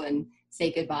hello and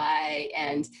say goodbye.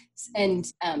 And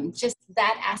just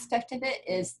that aspect of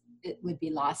it would be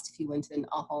lost if you went to an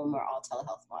all home or all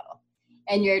telehealth model.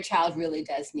 And your child really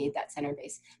does need that center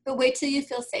base. But wait till you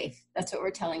feel safe. That's what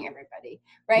we're telling everybody,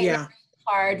 right? Yeah.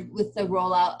 Hard with the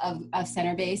rollout of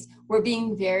center based, we're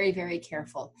being very, very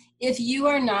careful. If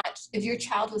your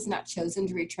child was not chosen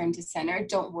to return to center,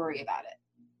 don't worry about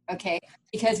it. Okay,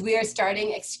 because we are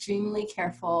starting extremely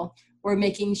careful. We're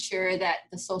making sure that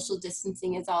the social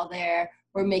distancing is all there.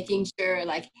 We're making sure,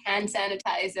 like, hand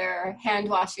sanitizer, hand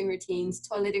washing routines,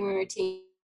 toileting routines.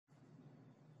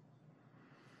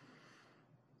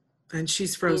 And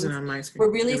she's frozen on my screen.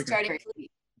 We're really starting.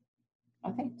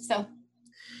 Okay, so.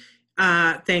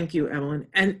 Thank you, Evelyn.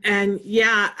 And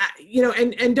yeah, you know,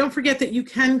 and don't forget that you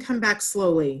can come back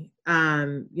slowly,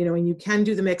 you know, and you can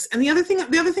do the mix. And the other thing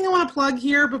I want to plug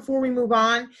here before we move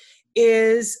on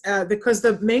is, because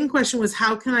the main question was,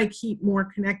 how can I keep more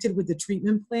connected with the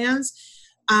treatment plans?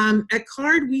 At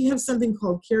CARD, we have something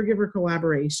called Caregiver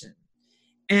Collaboration.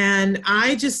 And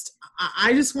I just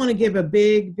want to give a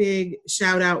big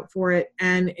shout out for it.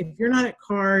 And if you're not at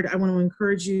CARD, I want to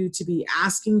encourage you to be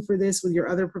asking for this with your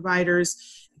other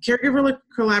providers. Caregiver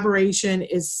collaboration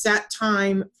is set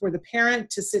time for the parent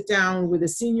to sit down with a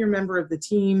senior member of the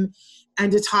team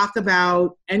and to talk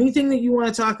about anything that you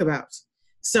want to talk about.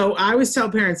 So I always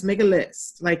tell parents, make a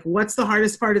list, like, what's the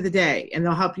hardest part of the day? And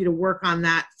they'll help you to work on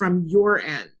that from your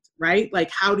end. Right? Like,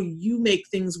 how do you make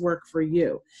things work for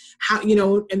you? How, you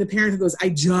know, and the parent who goes,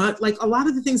 like, a lot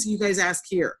of the things that you guys ask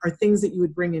here are things that you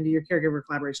would bring into your caregiver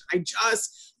collaboration. I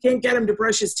just can't get him to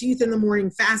brush his teeth in the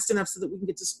morning fast enough so that we can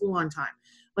get to school on time.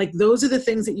 Like, those are the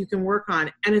things that you can work on.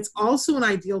 And it's also an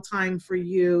ideal time for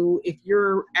you, if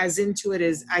you're as into it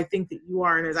as I think that you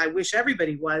are, and as I wish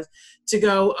everybody was, to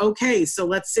go, okay, so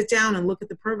let's sit down and look at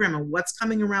the program and what's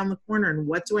coming around the corner and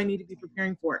what do I need to be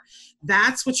preparing for.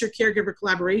 That's what your caregiver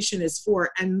collaboration is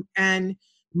for. And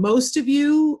most of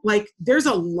you, like, there's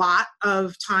a lot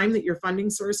of time that your funding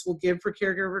source will give for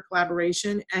caregiver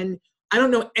collaboration. And I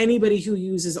don't know anybody who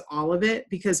uses all of it,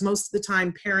 because most of the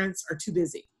time parents are too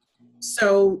busy.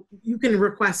 So you can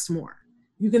request more.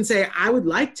 You can say, I would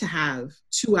like to have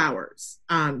 2 hours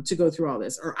to go through all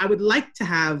this, or I would like to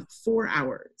have 4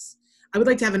 hours. I would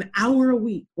like to have an hour a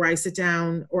week where I sit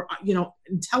down, or, you know,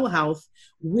 in telehealth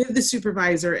with the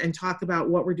supervisor and talk about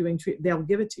what we're doing. They'll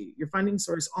give it to you. Your funding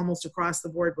source almost across the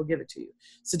board will give it to you.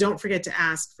 So don't forget to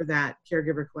ask for that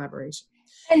caregiver collaboration.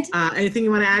 And anything you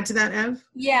want to add to that, Ev?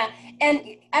 Yeah, and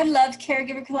I love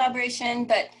caregiver collaboration,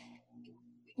 but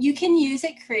you can use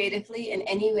it creatively in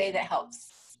any way that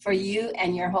helps for you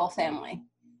and your whole family.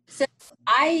 So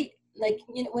I, like,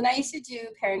 you know, when I used to do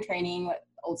parent training, what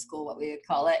old school, what we would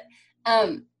call it,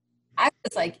 I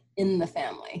was like in the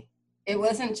family. It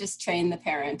wasn't just train the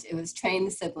parent, it was train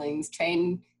the siblings,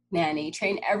 train nanny,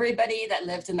 train everybody that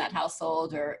lived in that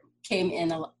household or came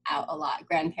in out a lot,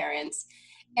 grandparents,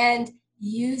 and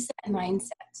use that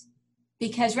mindset.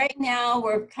 Because right now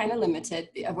we're kind of limited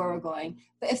of where we're going.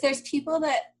 But if there's people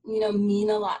that, you know,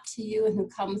 mean a lot to you and who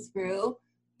come through,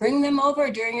 bring them over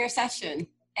during your session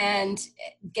and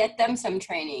get them some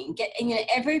training. You know,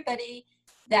 everybody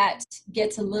that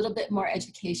gets a little bit more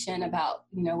education about,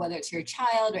 you know, whether it's your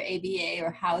child or ABA or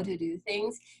how to do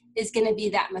things, is going to be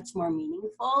that much more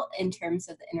meaningful in terms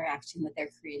of the interaction that they're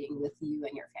creating with you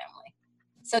and your family.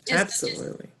 So just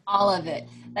all of it.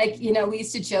 Like, you know, we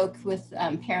used to joke with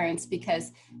parents,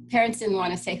 because parents didn't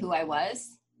want to say who I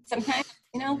was. Sometimes,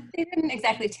 you know, they didn't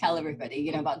exactly tell everybody,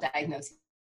 you know, about diagnoses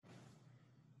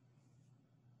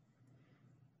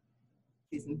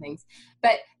and things,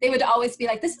 but they would always be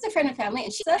like, this is a friend of family,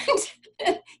 and she's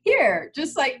here,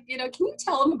 just like, you know, can you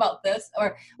tell them about this,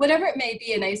 or whatever it may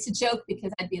be. And I used to joke,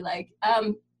 because I'd be like,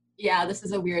 yeah, this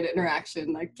is a weird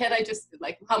interaction. Like, can I just,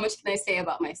 like, how much can I say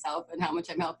about myself and how much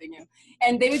I'm helping you?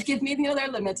 And they would give me, you know, their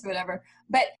limits or whatever.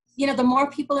 But, you know, the more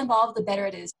people involved, the better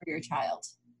it is for your child.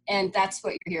 And that's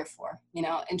what you're here for, you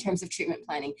know, in terms of treatment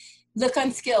planning. Look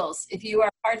on Skills. If you are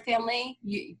a hard family,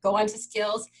 you go onto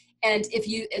Skills. And if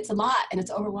you, it's a lot and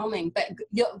it's overwhelming. But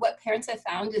what parents have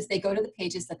found is they go to the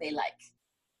pages that they like.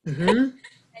 Mm-hmm.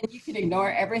 And you can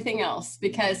ignore everything else,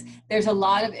 because there's a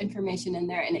lot of information in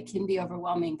there and it can be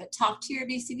overwhelming. But talk to your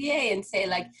BCBA and say,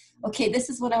 like, okay, this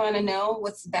is what I want to know.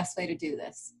 What's the best way to do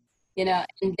this? You know,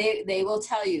 and they will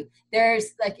tell you.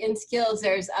 There's, like, in Skills,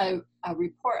 there's a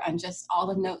report on just all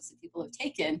the notes that people have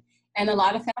taken. And a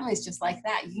lot of families just like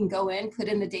that. You can go in, put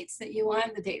in the dates that you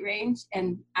want, the date range,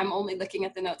 and I'm only looking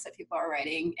at the notes that people are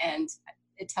writing, and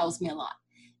it tells me a lot.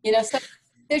 You know, so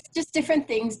there's just different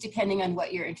things depending on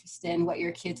what you're interested in, what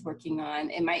your kid's working on.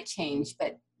 It might change,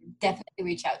 but definitely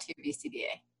reach out to your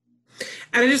BCBA.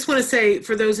 And I just want to say,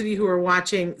 for those of you who are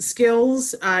watching,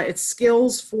 Skills, it's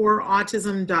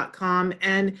skillsforautism.com,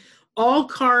 and all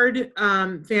CARD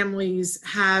families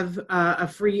have a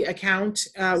free account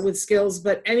with Skills,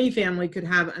 but any family could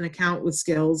have an account with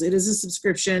Skills. It is a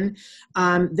subscription.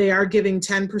 They are giving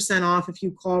 10% off if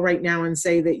you call right now and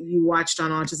say that you watched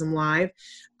on Autism Live.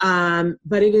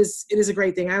 But it is a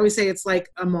great thing. I always say it's like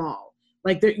a mall.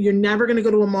 Like, you're never going to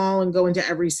go to a mall and go into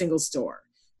every single store.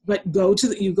 But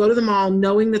you go to the mall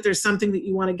knowing that there's something that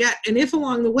you want to get. And if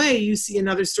along the way you see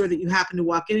another store that you happen to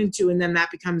walk into and then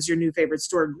that becomes your new favorite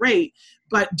store, great.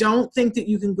 But don't think that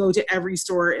you can go to every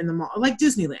store in the mall. Like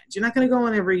Disneyland, you're not going to go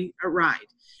on every ride.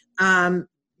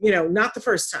 You know, not the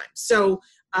first time. So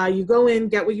you go in,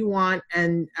 get what you want,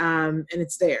 and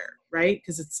it's there, right?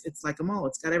 Because it's like a mall.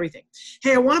 It's got everything.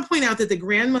 Hey, I want to point out that the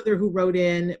grandmother who wrote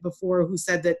in before, who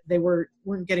said that they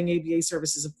weren't getting ABA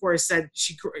services, of course, said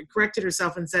she corrected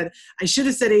herself and said, I should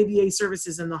have said ABA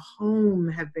services in the home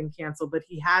have been canceled, but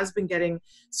he has been getting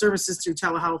services through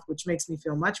telehealth, which makes me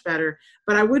feel much better.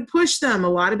 But I would push them. A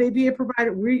lot of ABA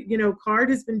provider, you know, CARD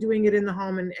has been doing it in the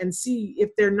home, and see if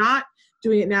they're not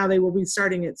doing it now, they will be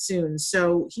starting it soon.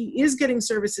 So he is getting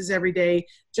services every day,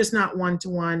 just not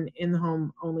one-to-one, in the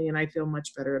home only, and I feel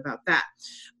much better about that.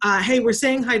 Hey, we're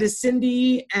saying hi to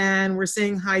Cindy, and we're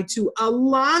saying hi to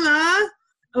Alana.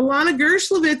 Alana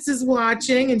Gershlovitz is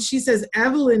watching, and she says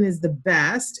Evelyn is the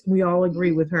best. We all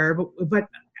agree with her, but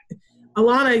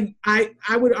Alana,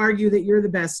 I would argue that you're the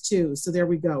best too. So there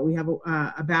we go. We have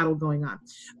a battle going on.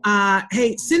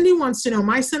 Hey, Cindy wants to know,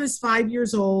 my son is 5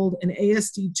 years old, an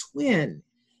ASD twin.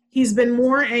 He's been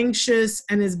more anxious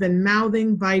and has been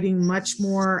mouthing, biting much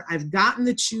more. I've gotten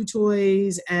the chew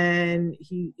toys, and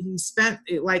he spent,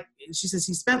 like she says,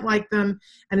 he spent like them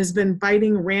and has been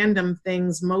biting random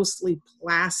things, mostly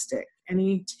plastic.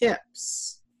 Any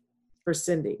tips for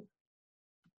Cindy?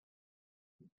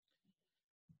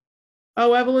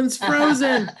 Oh, Evelyn's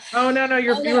frozen. Oh, no,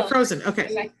 you were frozen.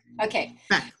 Okay. Okay.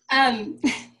 Back.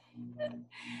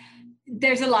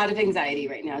 There's a lot of anxiety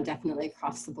right now, definitely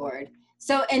across the board.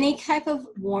 So any type of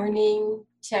warning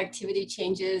to activity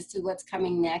changes, to what's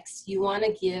coming next, you want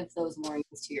to give those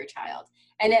warnings to your child.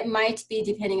 And it might be,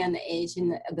 depending on the age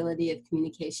and the ability of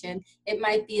communication, it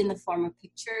might be in the form of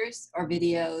pictures or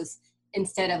videos,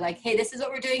 instead of like, hey, this is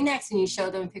what we're doing next, and you show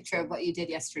them a picture of what you did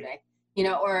yesterday, you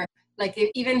know, or like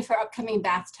even for upcoming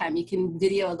bath time, you can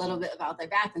video a little bit about their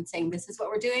bath and saying, this is what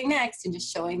we're doing next, and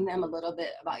just showing them a little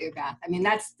bit about your bath. I mean,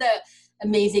 that's the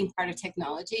amazing part of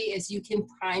technology, is you can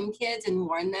prime kids and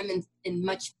warn them in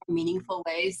much more meaningful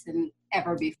ways than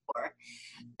ever before.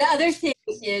 The other thing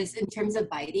is, in terms of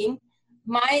biting,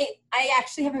 I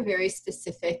actually have a very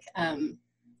specific,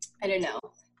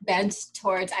 bent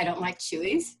towards, I don't like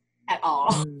chewies at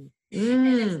all. And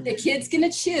if the kid's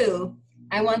gonna chew,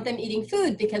 I want them eating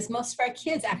food, because most of our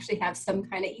kids actually have some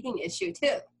kind of eating issue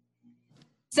too.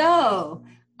 So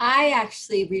I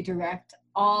actually redirect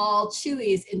all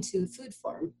chewies into food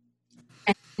form.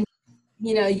 And,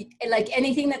 like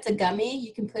anything that's a gummy,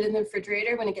 you can put in the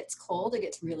refrigerator. When it gets cold, it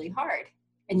gets really hard.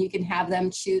 And you can have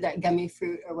them chew that gummy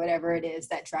fruit or whatever it is,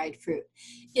 that dried fruit.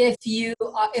 If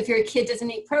your kid doesn't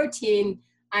eat protein,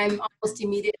 I'm almost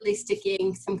immediately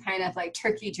sticking some kind of like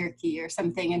turkey jerky or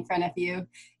something in front of you,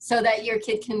 so that your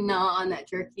kid can gnaw on that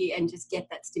jerky and just get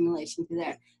that stimulation through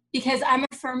there. Because I'm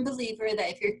a firm believer that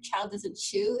if your child doesn't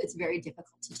chew, it's very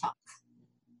difficult to talk.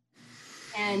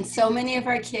 And so many of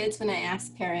our kids, when I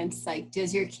ask parents, like,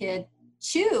 does your kid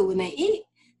chew when they eat?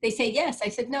 They say yes. I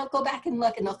said, no, go back and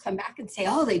look. And they'll come back and say,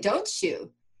 oh, they don't chew.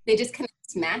 They just kind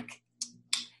of smack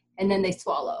and then they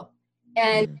swallow.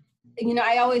 And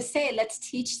I always say, let's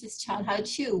teach this child how to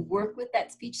chew. Work with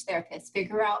that speech therapist,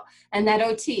 figure out, and that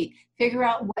OT, figure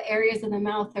out what areas of the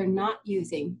mouth they're not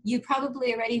using. You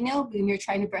probably already know when you're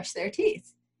trying to brush their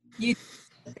teeth. They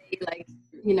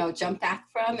jump back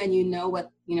from, and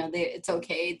what, it's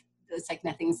okay. It's like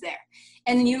nothing's there.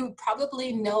 And you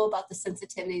probably know about the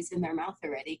sensitivities in their mouth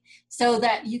already, so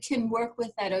that you can work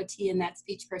with that OT and that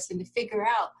speech person to figure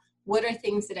out what are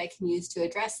things that I can use to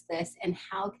address this, and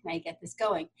how can I get this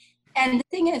going. And the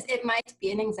thing is, it might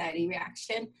be an anxiety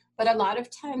reaction, but a lot of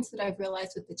times what I've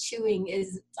realized with the chewing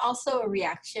is it's also a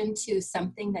reaction to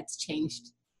something that's changed.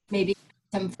 Maybe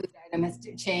some food item has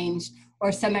changed,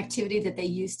 or some activity that they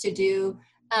used to do.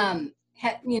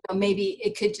 Maybe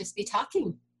it could just be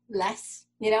talking less,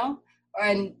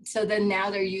 and so then now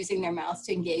they're using their mouths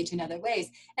to engage in other ways.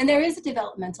 And there is a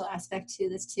developmental aspect to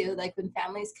this too. Like when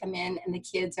families come in and the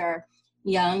kids are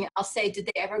young, I'll say, did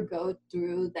they ever go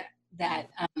through that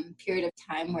period of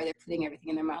time where they're putting everything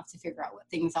in their mouth to figure out what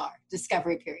things are,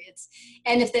 discovery periods?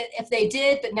 And if they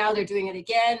did, but now they're doing it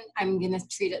again, I'm going to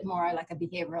treat it more like a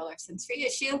behavioral or sensory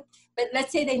issue. But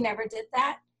let's say they never did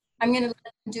that. I'm going to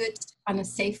let them do it on a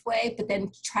safe way, but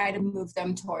then try to move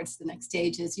them towards the next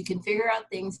stages. You can figure out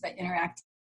things by interacting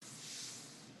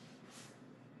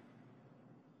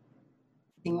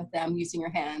with them, using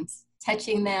your hands,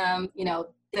 touching them,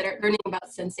 that are learning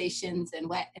about sensations and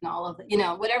wet and all of the,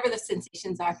 whatever the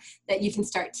sensations are, that you can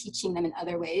start teaching them in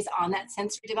other ways on that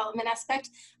sensory development aspect.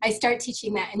 I start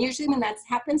teaching that. And usually when that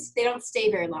happens, they don't stay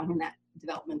very long in that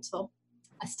developmental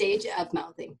stage of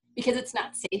mouthing, because it's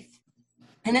not safe.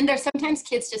 And then there's sometimes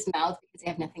kids just mouth because they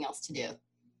have nothing else to do.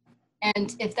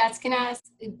 And if that's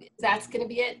gonna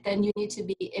be it, then you need to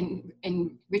be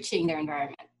enriching their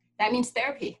environment. That means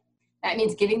therapy. That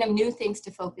means giving them new things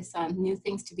to focus on, new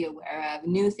things to be aware of,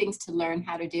 new things to learn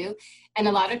how to do. And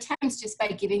a lot of times, just by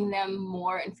giving them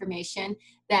more information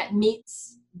that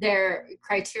meets their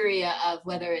criteria of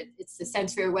whether it's the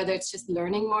sensory or whether it's just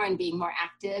learning more and being more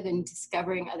active and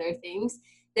discovering other things,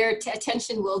 their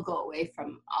attention will go away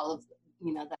from all of the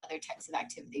other types of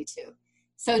activity too.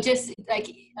 So just like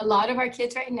a lot of our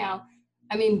kids right now,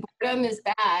 I mean, boredom is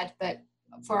bad, but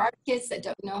for our kids that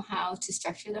don't know how to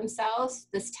structure themselves,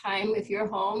 this time, if you're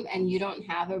home and you don't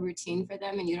have a routine for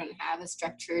them and you don't have a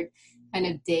structured kind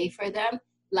of day for them,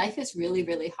 life is really,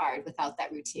 really hard without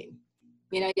that routine.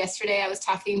 Yesterday I was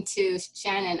talking to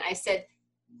Shannon. I said,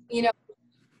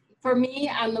 for me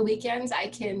on the weekends,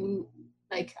 I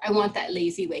want that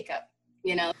lazy wake up.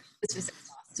 It's just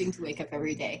exhausting to wake up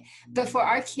every day. But for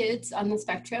our kids on the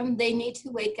spectrum, they need to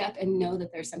wake up and know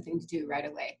that there's something to do right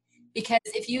away. Because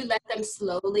if you let them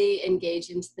slowly engage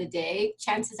into the day,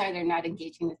 chances are they're not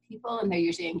engaging with people, and they're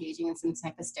usually engaging in some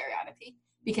type of stereotypy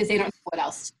because they don't know what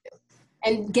else to do.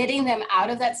 And getting them out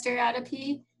of that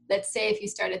stereotypy, let's say if you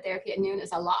started therapy at noon,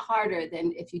 is a lot harder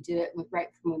than if you did it right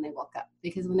from when they woke up.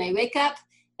 Because when they wake up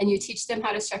and you teach them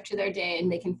how to structure their day and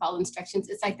they can follow instructions,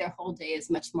 it's like their whole day is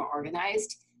much more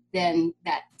organized than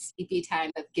that sleepy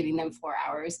time of giving them 4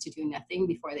 hours to do nothing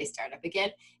before they start up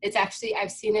again. It's actually,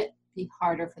 I've seen it be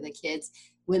harder for the kids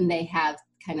when they have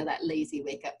kind of that lazy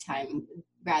wake up time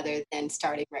rather than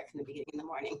starting right from the beginning in the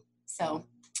morning. So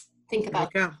think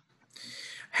about that.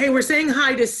 Hey, we're saying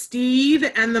hi to Steve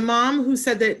and the mom who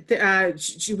said that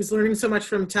she was learning so much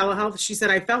from telehealth. She said,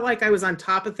 I felt like I was on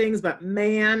top of things, but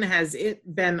man, has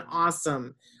it been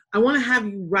awesome. I want to have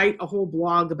you write a whole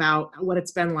blog about what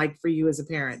it's been like for you as a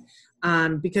parent.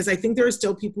 Because I think there are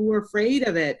still people who are afraid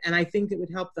of it, and I think it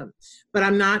would help them. But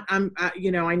I'm not,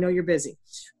 you know, I know you're busy.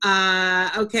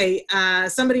 Okay,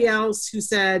 somebody else who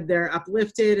said they're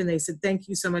uplifted, and they said, thank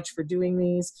you so much for doing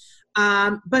these.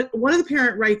 But one of the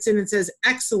parent writes in and says,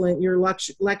 excellent, your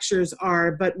lectures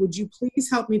are, but would you please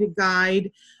help me to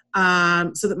guide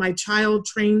so that my child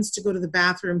trains to go to the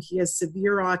bathroom? He has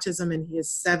severe autism and he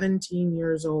is 17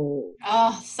 years old.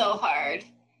 Oh, so hard.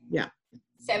 Yeah.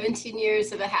 17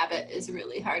 years of a habit is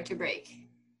really hard to break.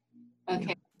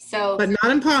 Okay, so. But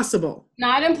not impossible.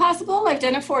 Not impossible. I've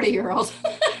done a 40-year-old.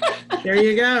 There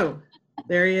you go.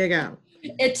 There you go.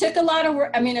 It took a lot of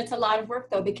work. I mean, it's a lot of work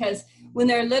though, because when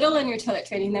they're little and you're toilet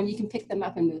training them, you can pick them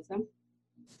up and move them.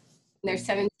 When they're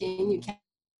 17, you can't.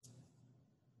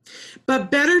 But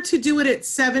better to do it at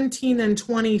 17 than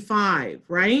 25,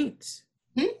 right?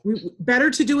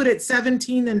 Better to do it at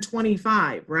 17 than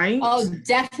 25, right? Oh,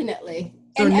 definitely.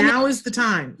 So now is the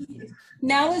time.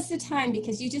 Now is the time,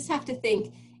 because you just have to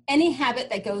think any habit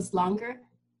that goes longer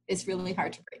is really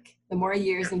hard to break. The more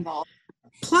years involved.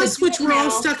 Plus, which we're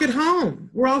all stuck at home.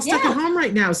 We're all stuck at home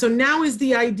right now. So now is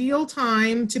the ideal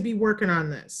time to be working on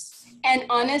this. And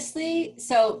honestly,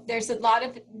 so there's a lot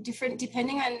of different,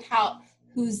 depending on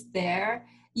who's there,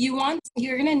 you're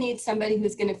going to need somebody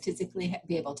who's going to physically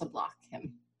be able to block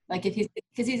him. Like because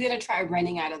he's going to try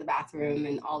running out of the bathroom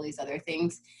and all these other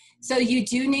things. So you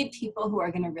do need people who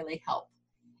are going to really help.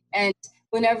 And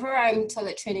whenever I'm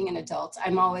toilet training an adult,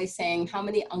 I'm always saying, how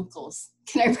many uncles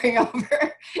can I bring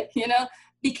over? You know,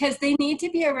 because they need to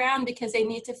be around, because they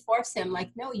need to force him, like,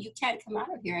 no, you can't come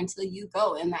out of here until you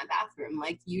go in that bathroom.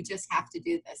 Like, you just have to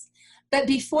do this. But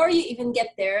before you even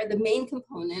get there, the main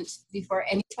component before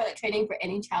any toilet training for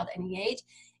any child, any age,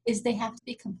 is they have to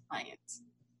be compliant.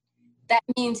 That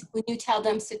means when you tell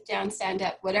them sit down, stand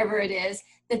up, whatever it is,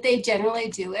 that they generally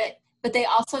do it. But they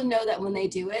also know that when they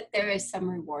do it, there is some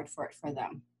reward for it for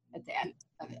them at the end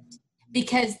of it.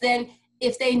 Because then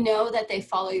if they know that they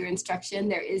follow your instruction,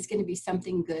 there is going to be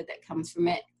something good that comes from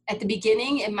it. At the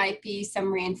beginning, it might be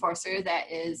some reinforcer that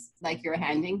is like you're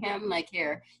handing him, like,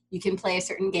 here, you can play a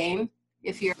certain game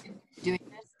if you're doing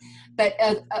this.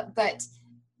 But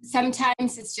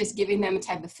sometimes it's just giving them a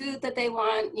type of food that they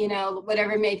want, you know,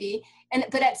 whatever it may be.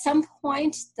 But at some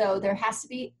point, though,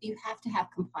 you have to have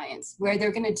compliance where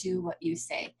they're going to do what you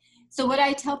say. So what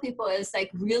I tell people is, like,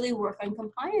 really work on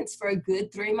compliance for a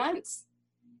good 3 months.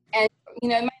 And, you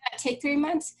know, it might not take 3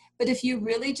 months, but if you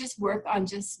really just work on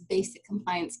just basic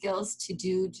compliance skills to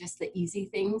do just the easy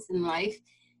things in life,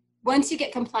 once you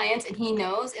get compliance and he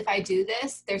knows, if I do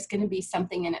this, there's going to be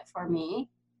something in it for me,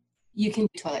 you can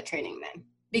do toilet training then.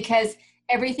 Because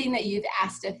everything that you've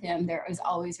asked of him, there is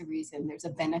always a reason. There's a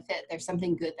benefit. There's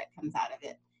something good that comes out of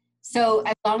it. So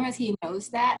as long as he knows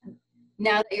that,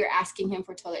 now that you're asking him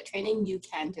for toilet training, you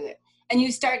can do it. And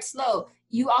you start slow.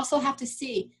 You also have to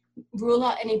rule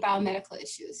out any biomedical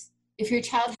issues. If your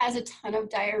child has a ton of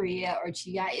diarrhea or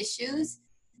GI issues,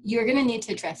 you're going to need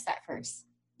to address that first.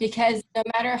 Because no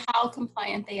matter how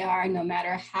compliant they are, no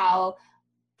matter how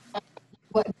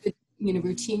what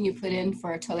routine you put in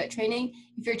for toilet training,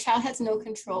 if your child has no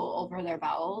control over their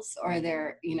bowels or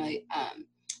their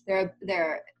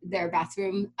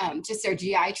bathroom, just their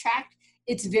GI tract,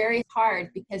 it's very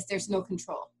hard because there's no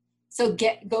control. So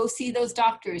go see those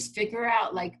doctors, figure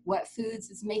out like what foods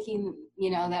is making,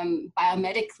 them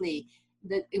biomedically,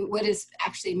 what is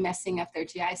actually messing up their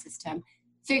GI system.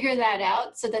 Figure that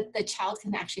out so that the child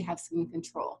can actually have some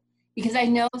control. Because I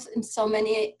know in so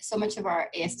much of our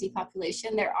ASD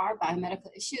population, there are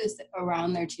biomedical issues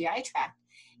around their GI tract.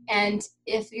 And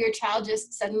if your child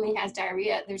just suddenly has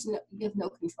diarrhea, you have no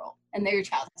control. And your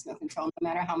child has no control, no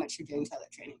matter how much you're doing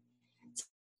toilet training.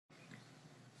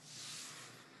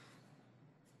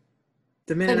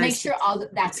 So make sure all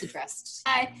that's addressed.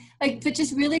 But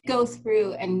just really go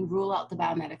through and rule out the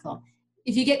biomedical.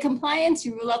 If you get compliance,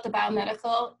 you rule out the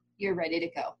biomedical, you're ready to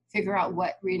go. Figure out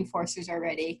what reinforcers are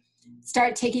ready.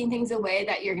 Start taking things away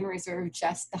that you're going to reserve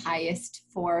just the highest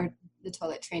for the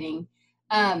toilet training.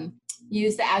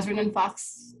 Use the Azrin and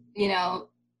Fox,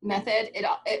 method.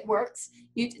 It works.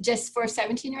 Just for a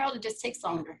 17-year-old, it just takes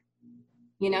longer.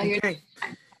 You're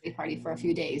party for a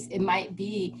few days. It might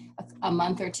be a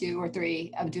month or 2 or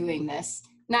 3 of doing this.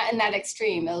 Not in that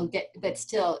extreme. But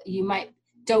still,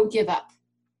 don't give up.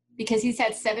 Because he's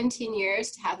had 17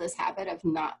 years to have this habit of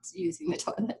not using the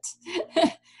toilet.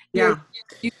 Yeah.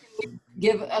 You can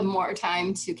give more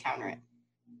time to counter it.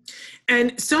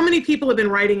 And so many people have been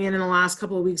writing in the last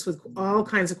couple of weeks with all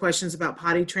kinds of questions about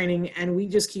potty training. And we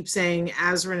just keep saying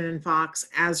Azrin and Fox,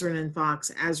 Azrin and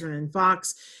Fox, Azrin and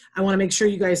Fox. I want to make sure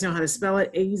you guys know how to spell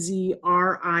it, Azrin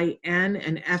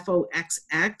and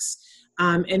Foxx.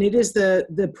 And it is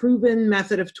the proven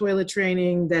method of toilet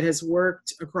training that has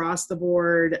worked across the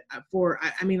board for,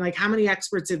 I mean, like, how many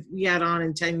experts have we had on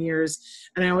in 10 years?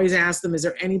 And I always ask them, is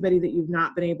there anybody that you've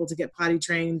not been able to get potty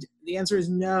trained? The answer is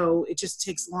no. It just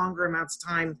takes longer amounts of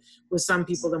time with some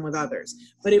people than with others.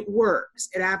 But it works.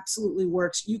 It absolutely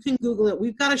works. You can Google it.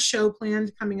 We've got a show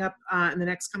planned coming up in the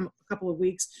next couple of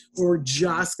weeks where we're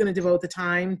just going to devote the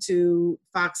time to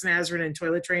Fox and Azrin and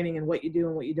toilet training and what you do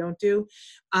and what you don't do.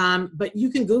 But you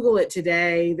can Google it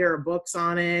today. There are books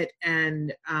on it,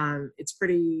 and it's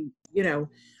pretty,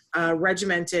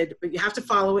 regimented, but you have to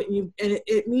follow it. And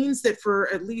it means that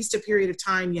for at least a period of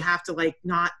time, you have to, like,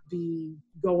 not be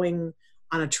going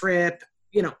on a trip,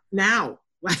 now.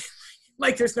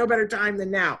 Like there's no better time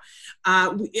than now.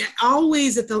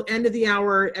 Always at the end of the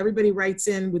hour, everybody writes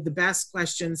in with the best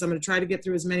questions. I'm going to try to get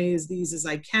through as many of these as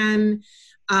I can.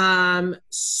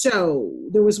 So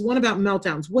there was one about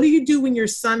meltdowns. What do you do when your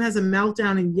son has a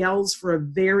meltdown and yells for a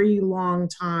very long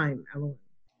time, Evelyn?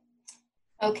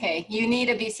 Okay, you need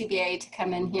a BCBA to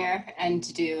come in here and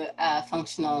to do a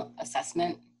functional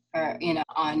assessment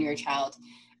on your child.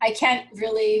 I can't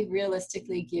really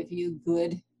realistically give you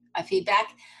good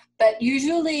feedback, but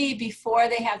usually before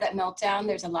they have that meltdown,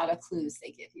 there's a lot of clues they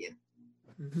give you.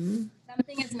 Mm-hmm.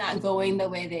 Something is not going the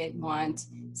way they want.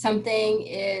 Something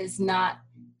is not,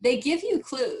 they give you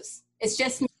clues. It's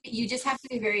just, you just have to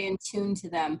be very in tune to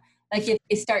them. Like if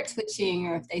they start twitching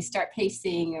or if they start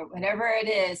pacing or whatever it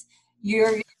is,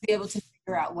 you're going to be able to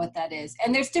figure out what that is.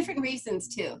 And there's different reasons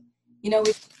too. We have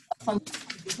functional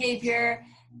behavior.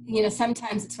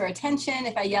 Sometimes it's for attention.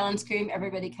 If I yell and scream,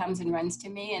 everybody comes and runs to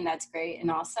me, and that's great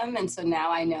and awesome. And so now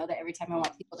I know that every time I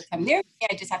want people to come near me,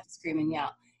 I just have to scream and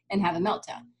yell and have a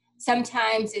meltdown.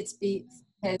 Sometimes it's because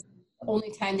the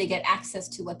only time they get access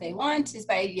to what they want is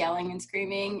by yelling and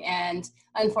screaming, and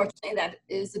unfortunately that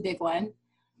is a big one.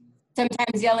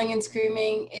 Sometimes yelling and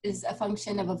screaming is a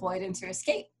function of avoidance or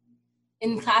escape.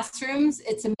 In classrooms,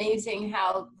 it's amazing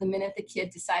how the minute the kid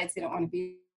decides they don't want to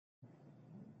be.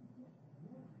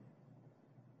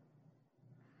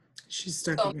 She's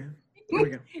stuck again.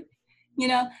 Here we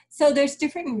go. So there's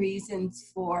different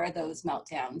reasons for those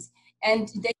meltdowns,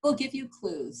 and they will give you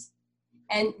clues.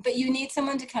 But you need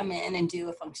someone to come in and do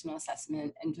a functional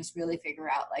assessment and just really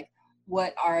figure out, like,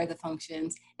 what are the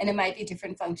functions? And it might be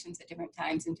different functions at different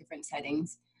times in different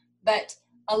settings. But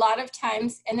a lot of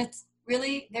times, and it's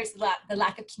really, there's the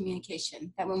lack of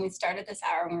communication, that when we started this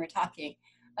hour, when we were talking,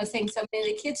 I was saying so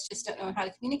many of the kids just don't know how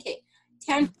to communicate.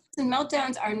 Tantrums and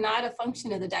meltdowns are not a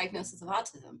function of the diagnosis of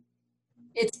autism.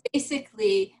 It's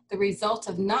basically the result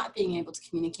of not being able to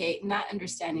communicate, not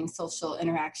understanding social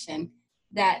interaction.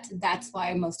 That's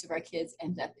why most of our kids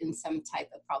end up in some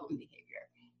type of problem behavior,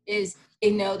 is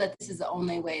they know that this is the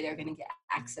only way they're going to get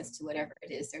access to whatever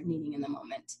it is they're needing in the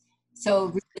moment.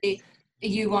 So really,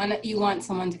 you want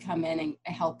someone to come in and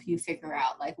help you figure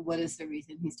out, like, what is the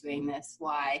reason he's doing this,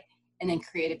 why, and then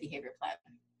create a behavior plan.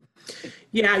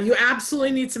 Yeah, you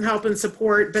absolutely need some help and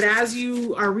support, but as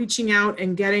you are reaching out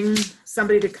and getting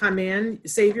somebody to come in,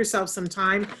 save yourself some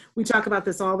time. We talk about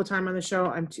this all the time on the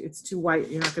show. It's too white,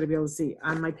 you're not going to be able to see.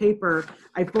 On my paper,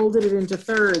 I folded it into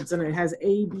thirds, and it has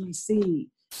A, B, C,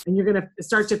 and you're going to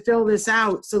start to fill this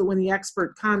out so that when the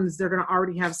expert comes, they're going to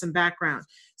already have some background.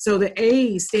 So the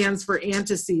A stands for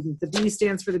antecedent, the B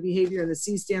stands for the behavior, and the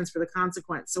C stands for the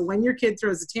consequence. So when your kid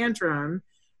throws a tantrum,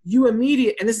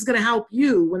 and this is going to help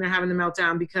you when they're having the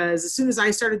meltdown, because as soon as I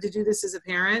started to do this as a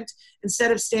parent, instead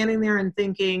of standing there and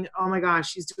thinking, oh my gosh,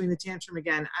 she's doing the tantrum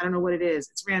again, I don't know what it is,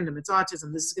 it's random, it's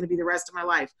autism, this is going to be the rest of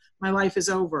my life is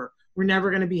over, we're never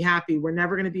going to be happy, we're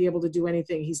never going to be able to do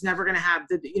anything, he's never going to have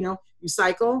you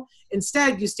cycle.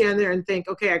 Instead, you stand there and think,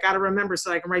 okay, I got to remember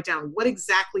so I can write down, what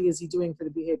exactly is he doing for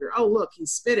the behavior? Oh, look,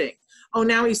 he's spitting. Oh,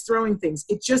 now he's throwing things.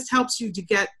 It just helps you to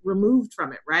get removed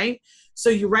from it, right? So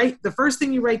the first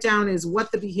thing you write down is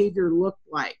what the behavior looked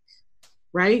like,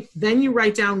 right? Then you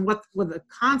write down what the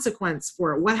consequence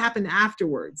for it, what happened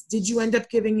afterwards. Did you end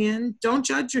up giving in? Don't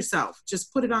judge yourself.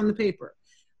 Just put it on the paper,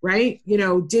 right?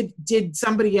 Did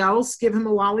somebody else give him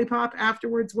a lollipop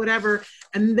afterwards, whatever.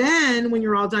 And then when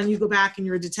you're all done, you go back and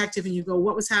you're a detective and you go,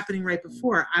 what was happening right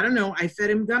before? I don't know. I fed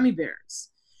him gummy bears.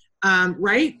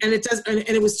 Right? And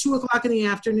it was 2:00 in the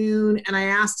afternoon, and I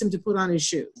asked him to put on his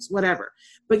shoes, whatever.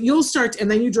 But you'll start,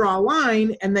 and then you draw a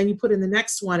line, and then you put in the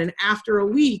next one. And after a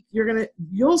week,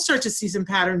 you'll start to see some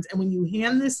patterns. And when you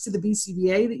hand this to the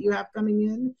BCBA that you have coming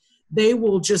in, they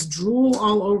will just drool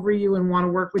all over you and want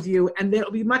to work with you. And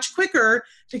it'll be much quicker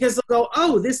because they'll go,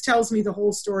 oh, this tells me the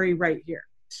whole story right here.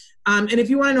 And if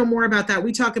you want to know more about that,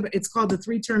 we talk about, it's called the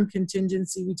 3-term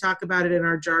contingency. We talk about it in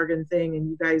our jargon thing, and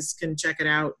you guys can check it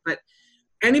out. But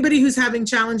anybody who's having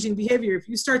challenging behavior, if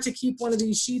you start to keep one of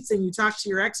these sheets and you talk to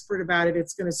your expert about it,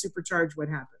 it's going to supercharge what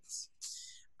happens.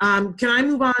 Can I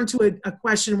move on to a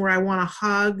question where I want to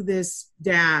hug this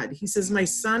dad? He says, my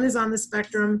son is on the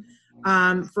spectrum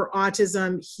for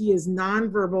autism. He is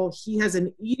nonverbal. He has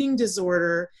an eating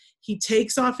disorder. He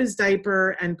takes off his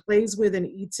diaper and plays with and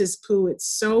eats his poo. It's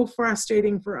so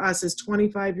frustrating for us as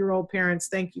 25-year-old parents.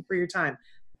 Thank you for your time.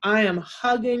 I am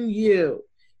hugging you.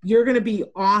 You're going to be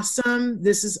awesome.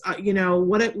 This is, you know,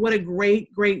 what a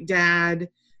great, great dad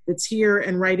that's here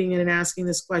and writing in and asking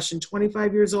this question.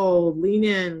 25 years old, lean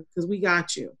in, because we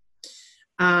got you.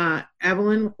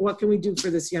 Evelyn, what can we do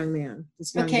for this young man?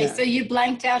 Okay, so you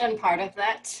blanked out on part of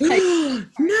that.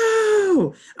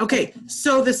 No. Okay,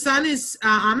 so the son is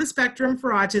on the spectrum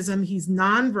for autism. He's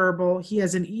nonverbal. He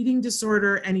has an eating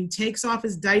disorder, and he takes off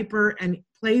his diaper and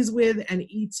plays with and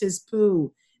eats his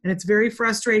poo. And it's very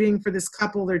frustrating for this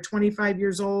couple. They're 25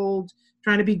 years old,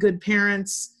 trying to be good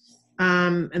parents,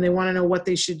 and they want to know what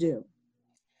they should do.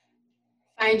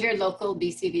 Find your local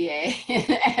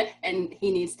BCBA, and he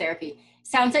needs therapy.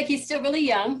 Sounds like he's still really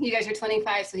young. You guys are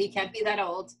 25, so he can't be that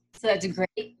old. So that's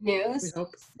great news.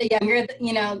 The younger,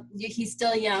 you know, he's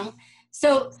still young.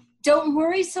 So don't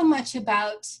worry so much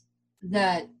about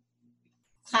the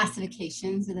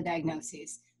classifications or the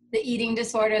diagnoses, the eating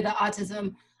disorder, the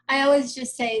autism. I always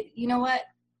just say, you know what,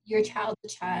 your child's a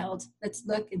child. Let's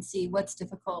look and see what's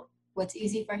difficult, what's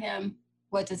easy for him,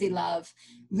 what does he love.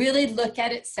 Really look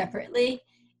at it separately.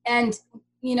 And,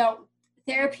 you know,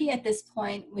 therapy at this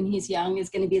point when he's young is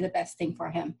going to be the best thing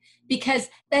for him, because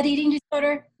that eating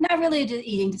disorder, not really an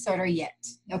eating disorder yet,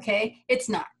 okay? It's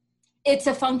not. It's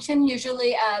a function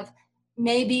usually of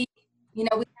maybe, you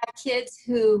know, we have kids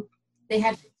who they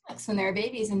have reflux when they're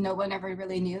babies and no one ever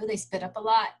really knew. They spit up a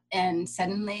lot and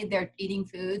suddenly they're eating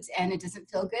foods and it doesn't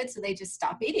feel good, so they just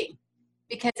stop eating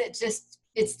because it's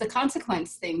the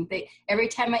consequence thing. Every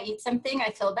time I eat something, I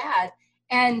feel bad.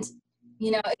 And you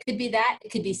know, it could be that,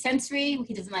 it could be sensory,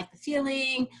 he doesn't like the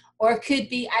feeling, or it could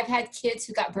be, I've had kids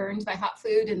who got burned by hot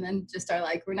food and then just are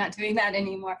like, we're not doing that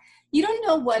anymore. You don't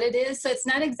know what it is, so it's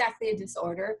not exactly a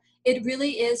disorder. It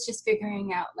really is just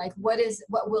figuring out, like, what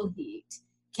will he eat?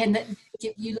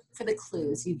 You look for the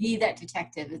clues, you be that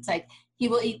detective. It's like, he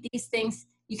will eat these things,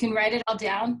 you can write it all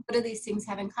down. What do these things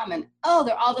have in common? Oh,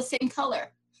 they're all the same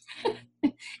color.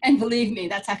 And believe me,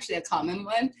 that's actually a common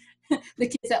one. The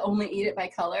kids that only eat it by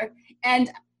color.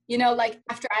 And, you know, like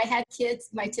after I had kids,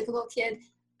 my typical kid,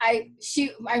 I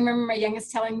remember my youngest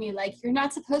telling me, like, you're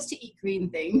not supposed to eat green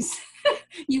things.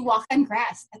 You walk on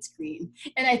grass, that's green.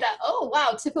 And I thought, oh,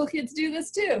 wow, typical kids do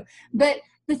this too. But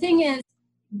the thing is,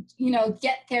 you know,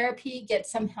 get therapy, get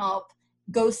some help,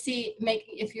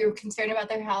 if you're concerned about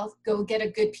their health, go get a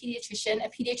good pediatrician. A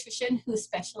pediatrician who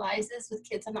specializes with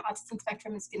kids on the autism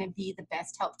spectrum is going to be the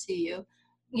best help to you.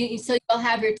 So you'll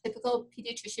have your typical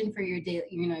pediatrician for your daily,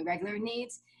 you know, regular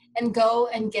needs, and go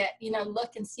and get, you know,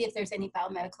 look and see if there's any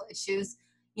biomedical issues,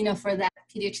 you know, for that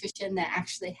pediatrician that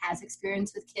actually has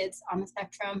experience with kids on the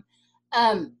spectrum.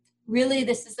 Really,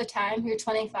 this is the time. You're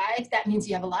 25. That means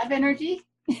you have a lot of energy.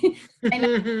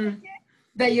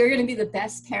 But you're going to be the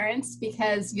best parents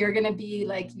because you're going to be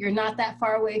like, you're not that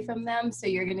far away from them. So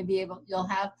you're going to be able, you'll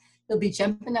be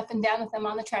jumping up and down with them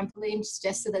on the trampoline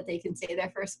just so that they can say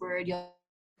their first word.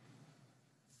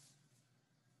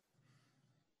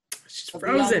 She's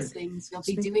frozen. You'll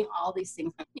be doing all these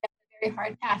things. Yeah, a very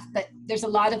hard path, but there's a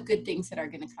lot of good things that are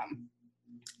going to come.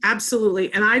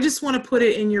 Absolutely. And I just want to put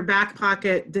it in your back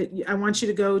pocket that I want you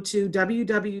to go to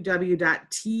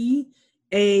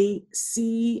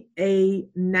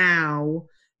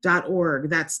www.tacanow.org.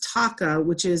 That's TACA,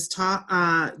 which is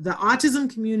the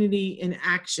Autism Community in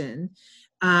Action.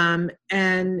 And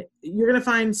you're going to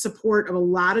find support of a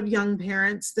lot of young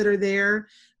parents that are there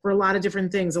for a lot of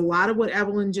different things. A lot of what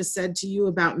Evelyn just said to you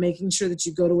about making sure that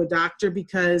you go to a doctor,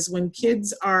 because when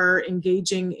kids are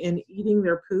engaging in eating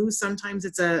their poo, sometimes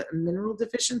it's a mineral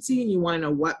deficiency and you want to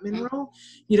know what mineral.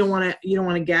 You don't want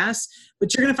to guess,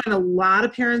 but you're going to find a lot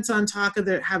of parents on TACA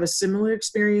that have a similar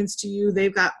experience to you.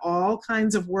 They've got all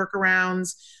kinds of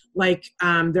workarounds. Like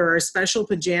there are special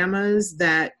pajamas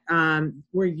that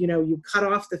where, you know, you cut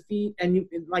off the feet and you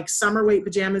like summer weight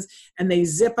pajamas and they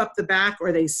zip up the back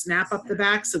or they snap up the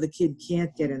back so the kid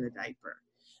can't get in the diaper,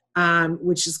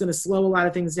 which is going to slow a lot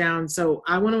of things down. So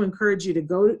I want to encourage you to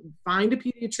go find a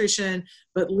pediatrician,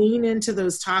 but lean into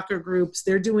those talker groups.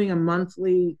 They're doing a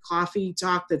monthly coffee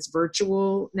talk that's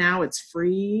virtual now. It's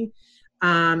free.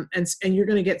 And you're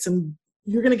going to get some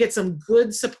you're going to get some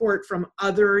good support from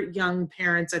other young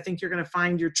parents. I think you're going to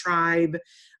find your tribe,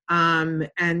 and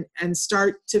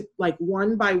start to, like,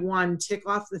 one by one, tick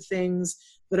off the things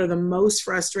that are the most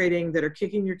frustrating, that are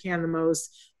kicking your can the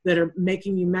most, that are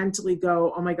making you mentally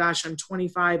go, oh my gosh, I'm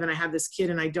 25 and I have this kid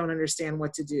and I don't understand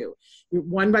what to do.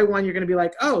 One by one, you're going to be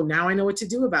like, oh, now I know what to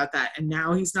do about that. And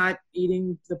now he's not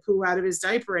eating the poo out of his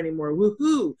diaper anymore.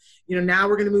 Woohoo. Now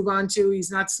we're going to move on to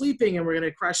he's not sleeping, and we're going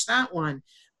to crush that one.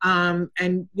 And,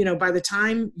 by the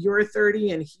time you're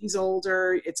 30 and he's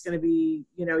older, it's going to be,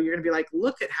 you're going to be like,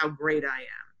 look at how great I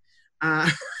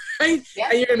am. Right? Yeah.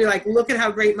 And you're going to be like, look at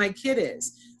how great my kid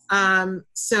is. And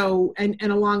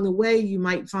along the way, you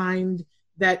might find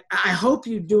that, I hope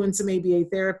you're doing some ABA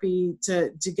therapy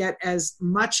to get as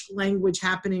much language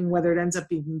happening, whether it ends up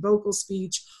being vocal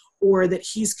speech or that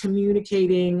he's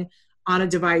communicating on a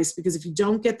device, because if you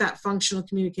don't get that functional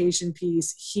communication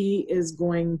piece, he is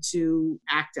going to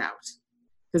act out.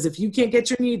 Because if you can't get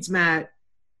your needs met,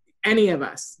 any of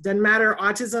us, doesn't matter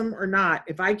autism or not,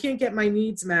 if I can't get my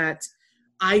needs met,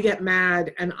 I get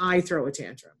mad and I throw a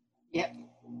tantrum. Yep.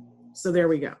 So there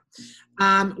we go.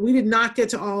 We did not get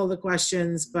to all of the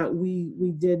questions, but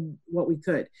we did what we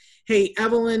could. Hey,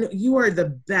 Evelyn, you are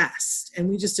the best, and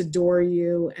we just adore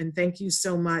you. And thank you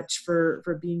so much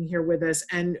for being here with us.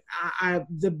 And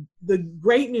the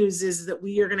great news is that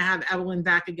we are going to have Evelyn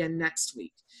back again next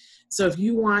week. So if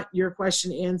you want your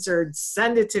question answered,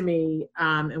 send it to me,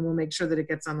 and we'll make sure that it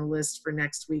gets on the list for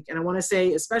next week. And I want to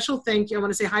say a special thank you. I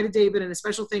want to say hi to David, and a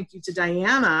special thank you to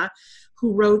Diana,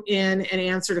 who wrote in and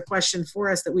answered a question for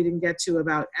us that we didn't get to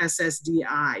about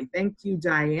SSDI. Thank you,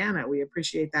 Diana. We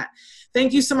appreciate that.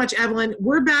 Thank you so much, Evelyn.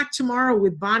 We're back tomorrow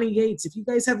with Bonnie Yates. If you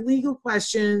guys have legal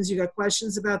questions, you got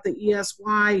questions about the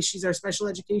ESY, she's our special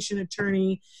education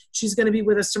attorney. She's going to be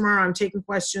with us tomorrow. I'm taking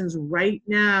questions right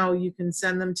now. You can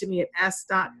send them to me at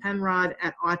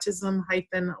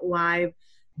s.penrod@autism-live.com.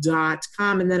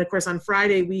 And then, of course, on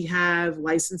Friday, we have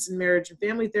licensed and marriage and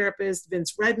family therapist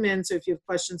Vince Redmond. So if you have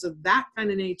questions of that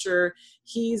kind of nature,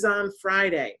 he's on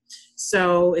Friday.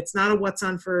 So it's not a what's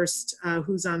on first,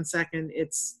 who's on second.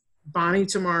 It's Bonnie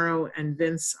tomorrow and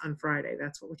Vince on Friday.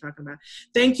 That's what we're talking about.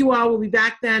 Thank you all. We'll be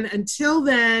back then. Until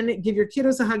then, give your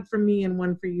kiddos a hug from me and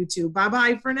one for you too.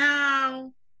 Bye-bye for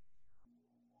now.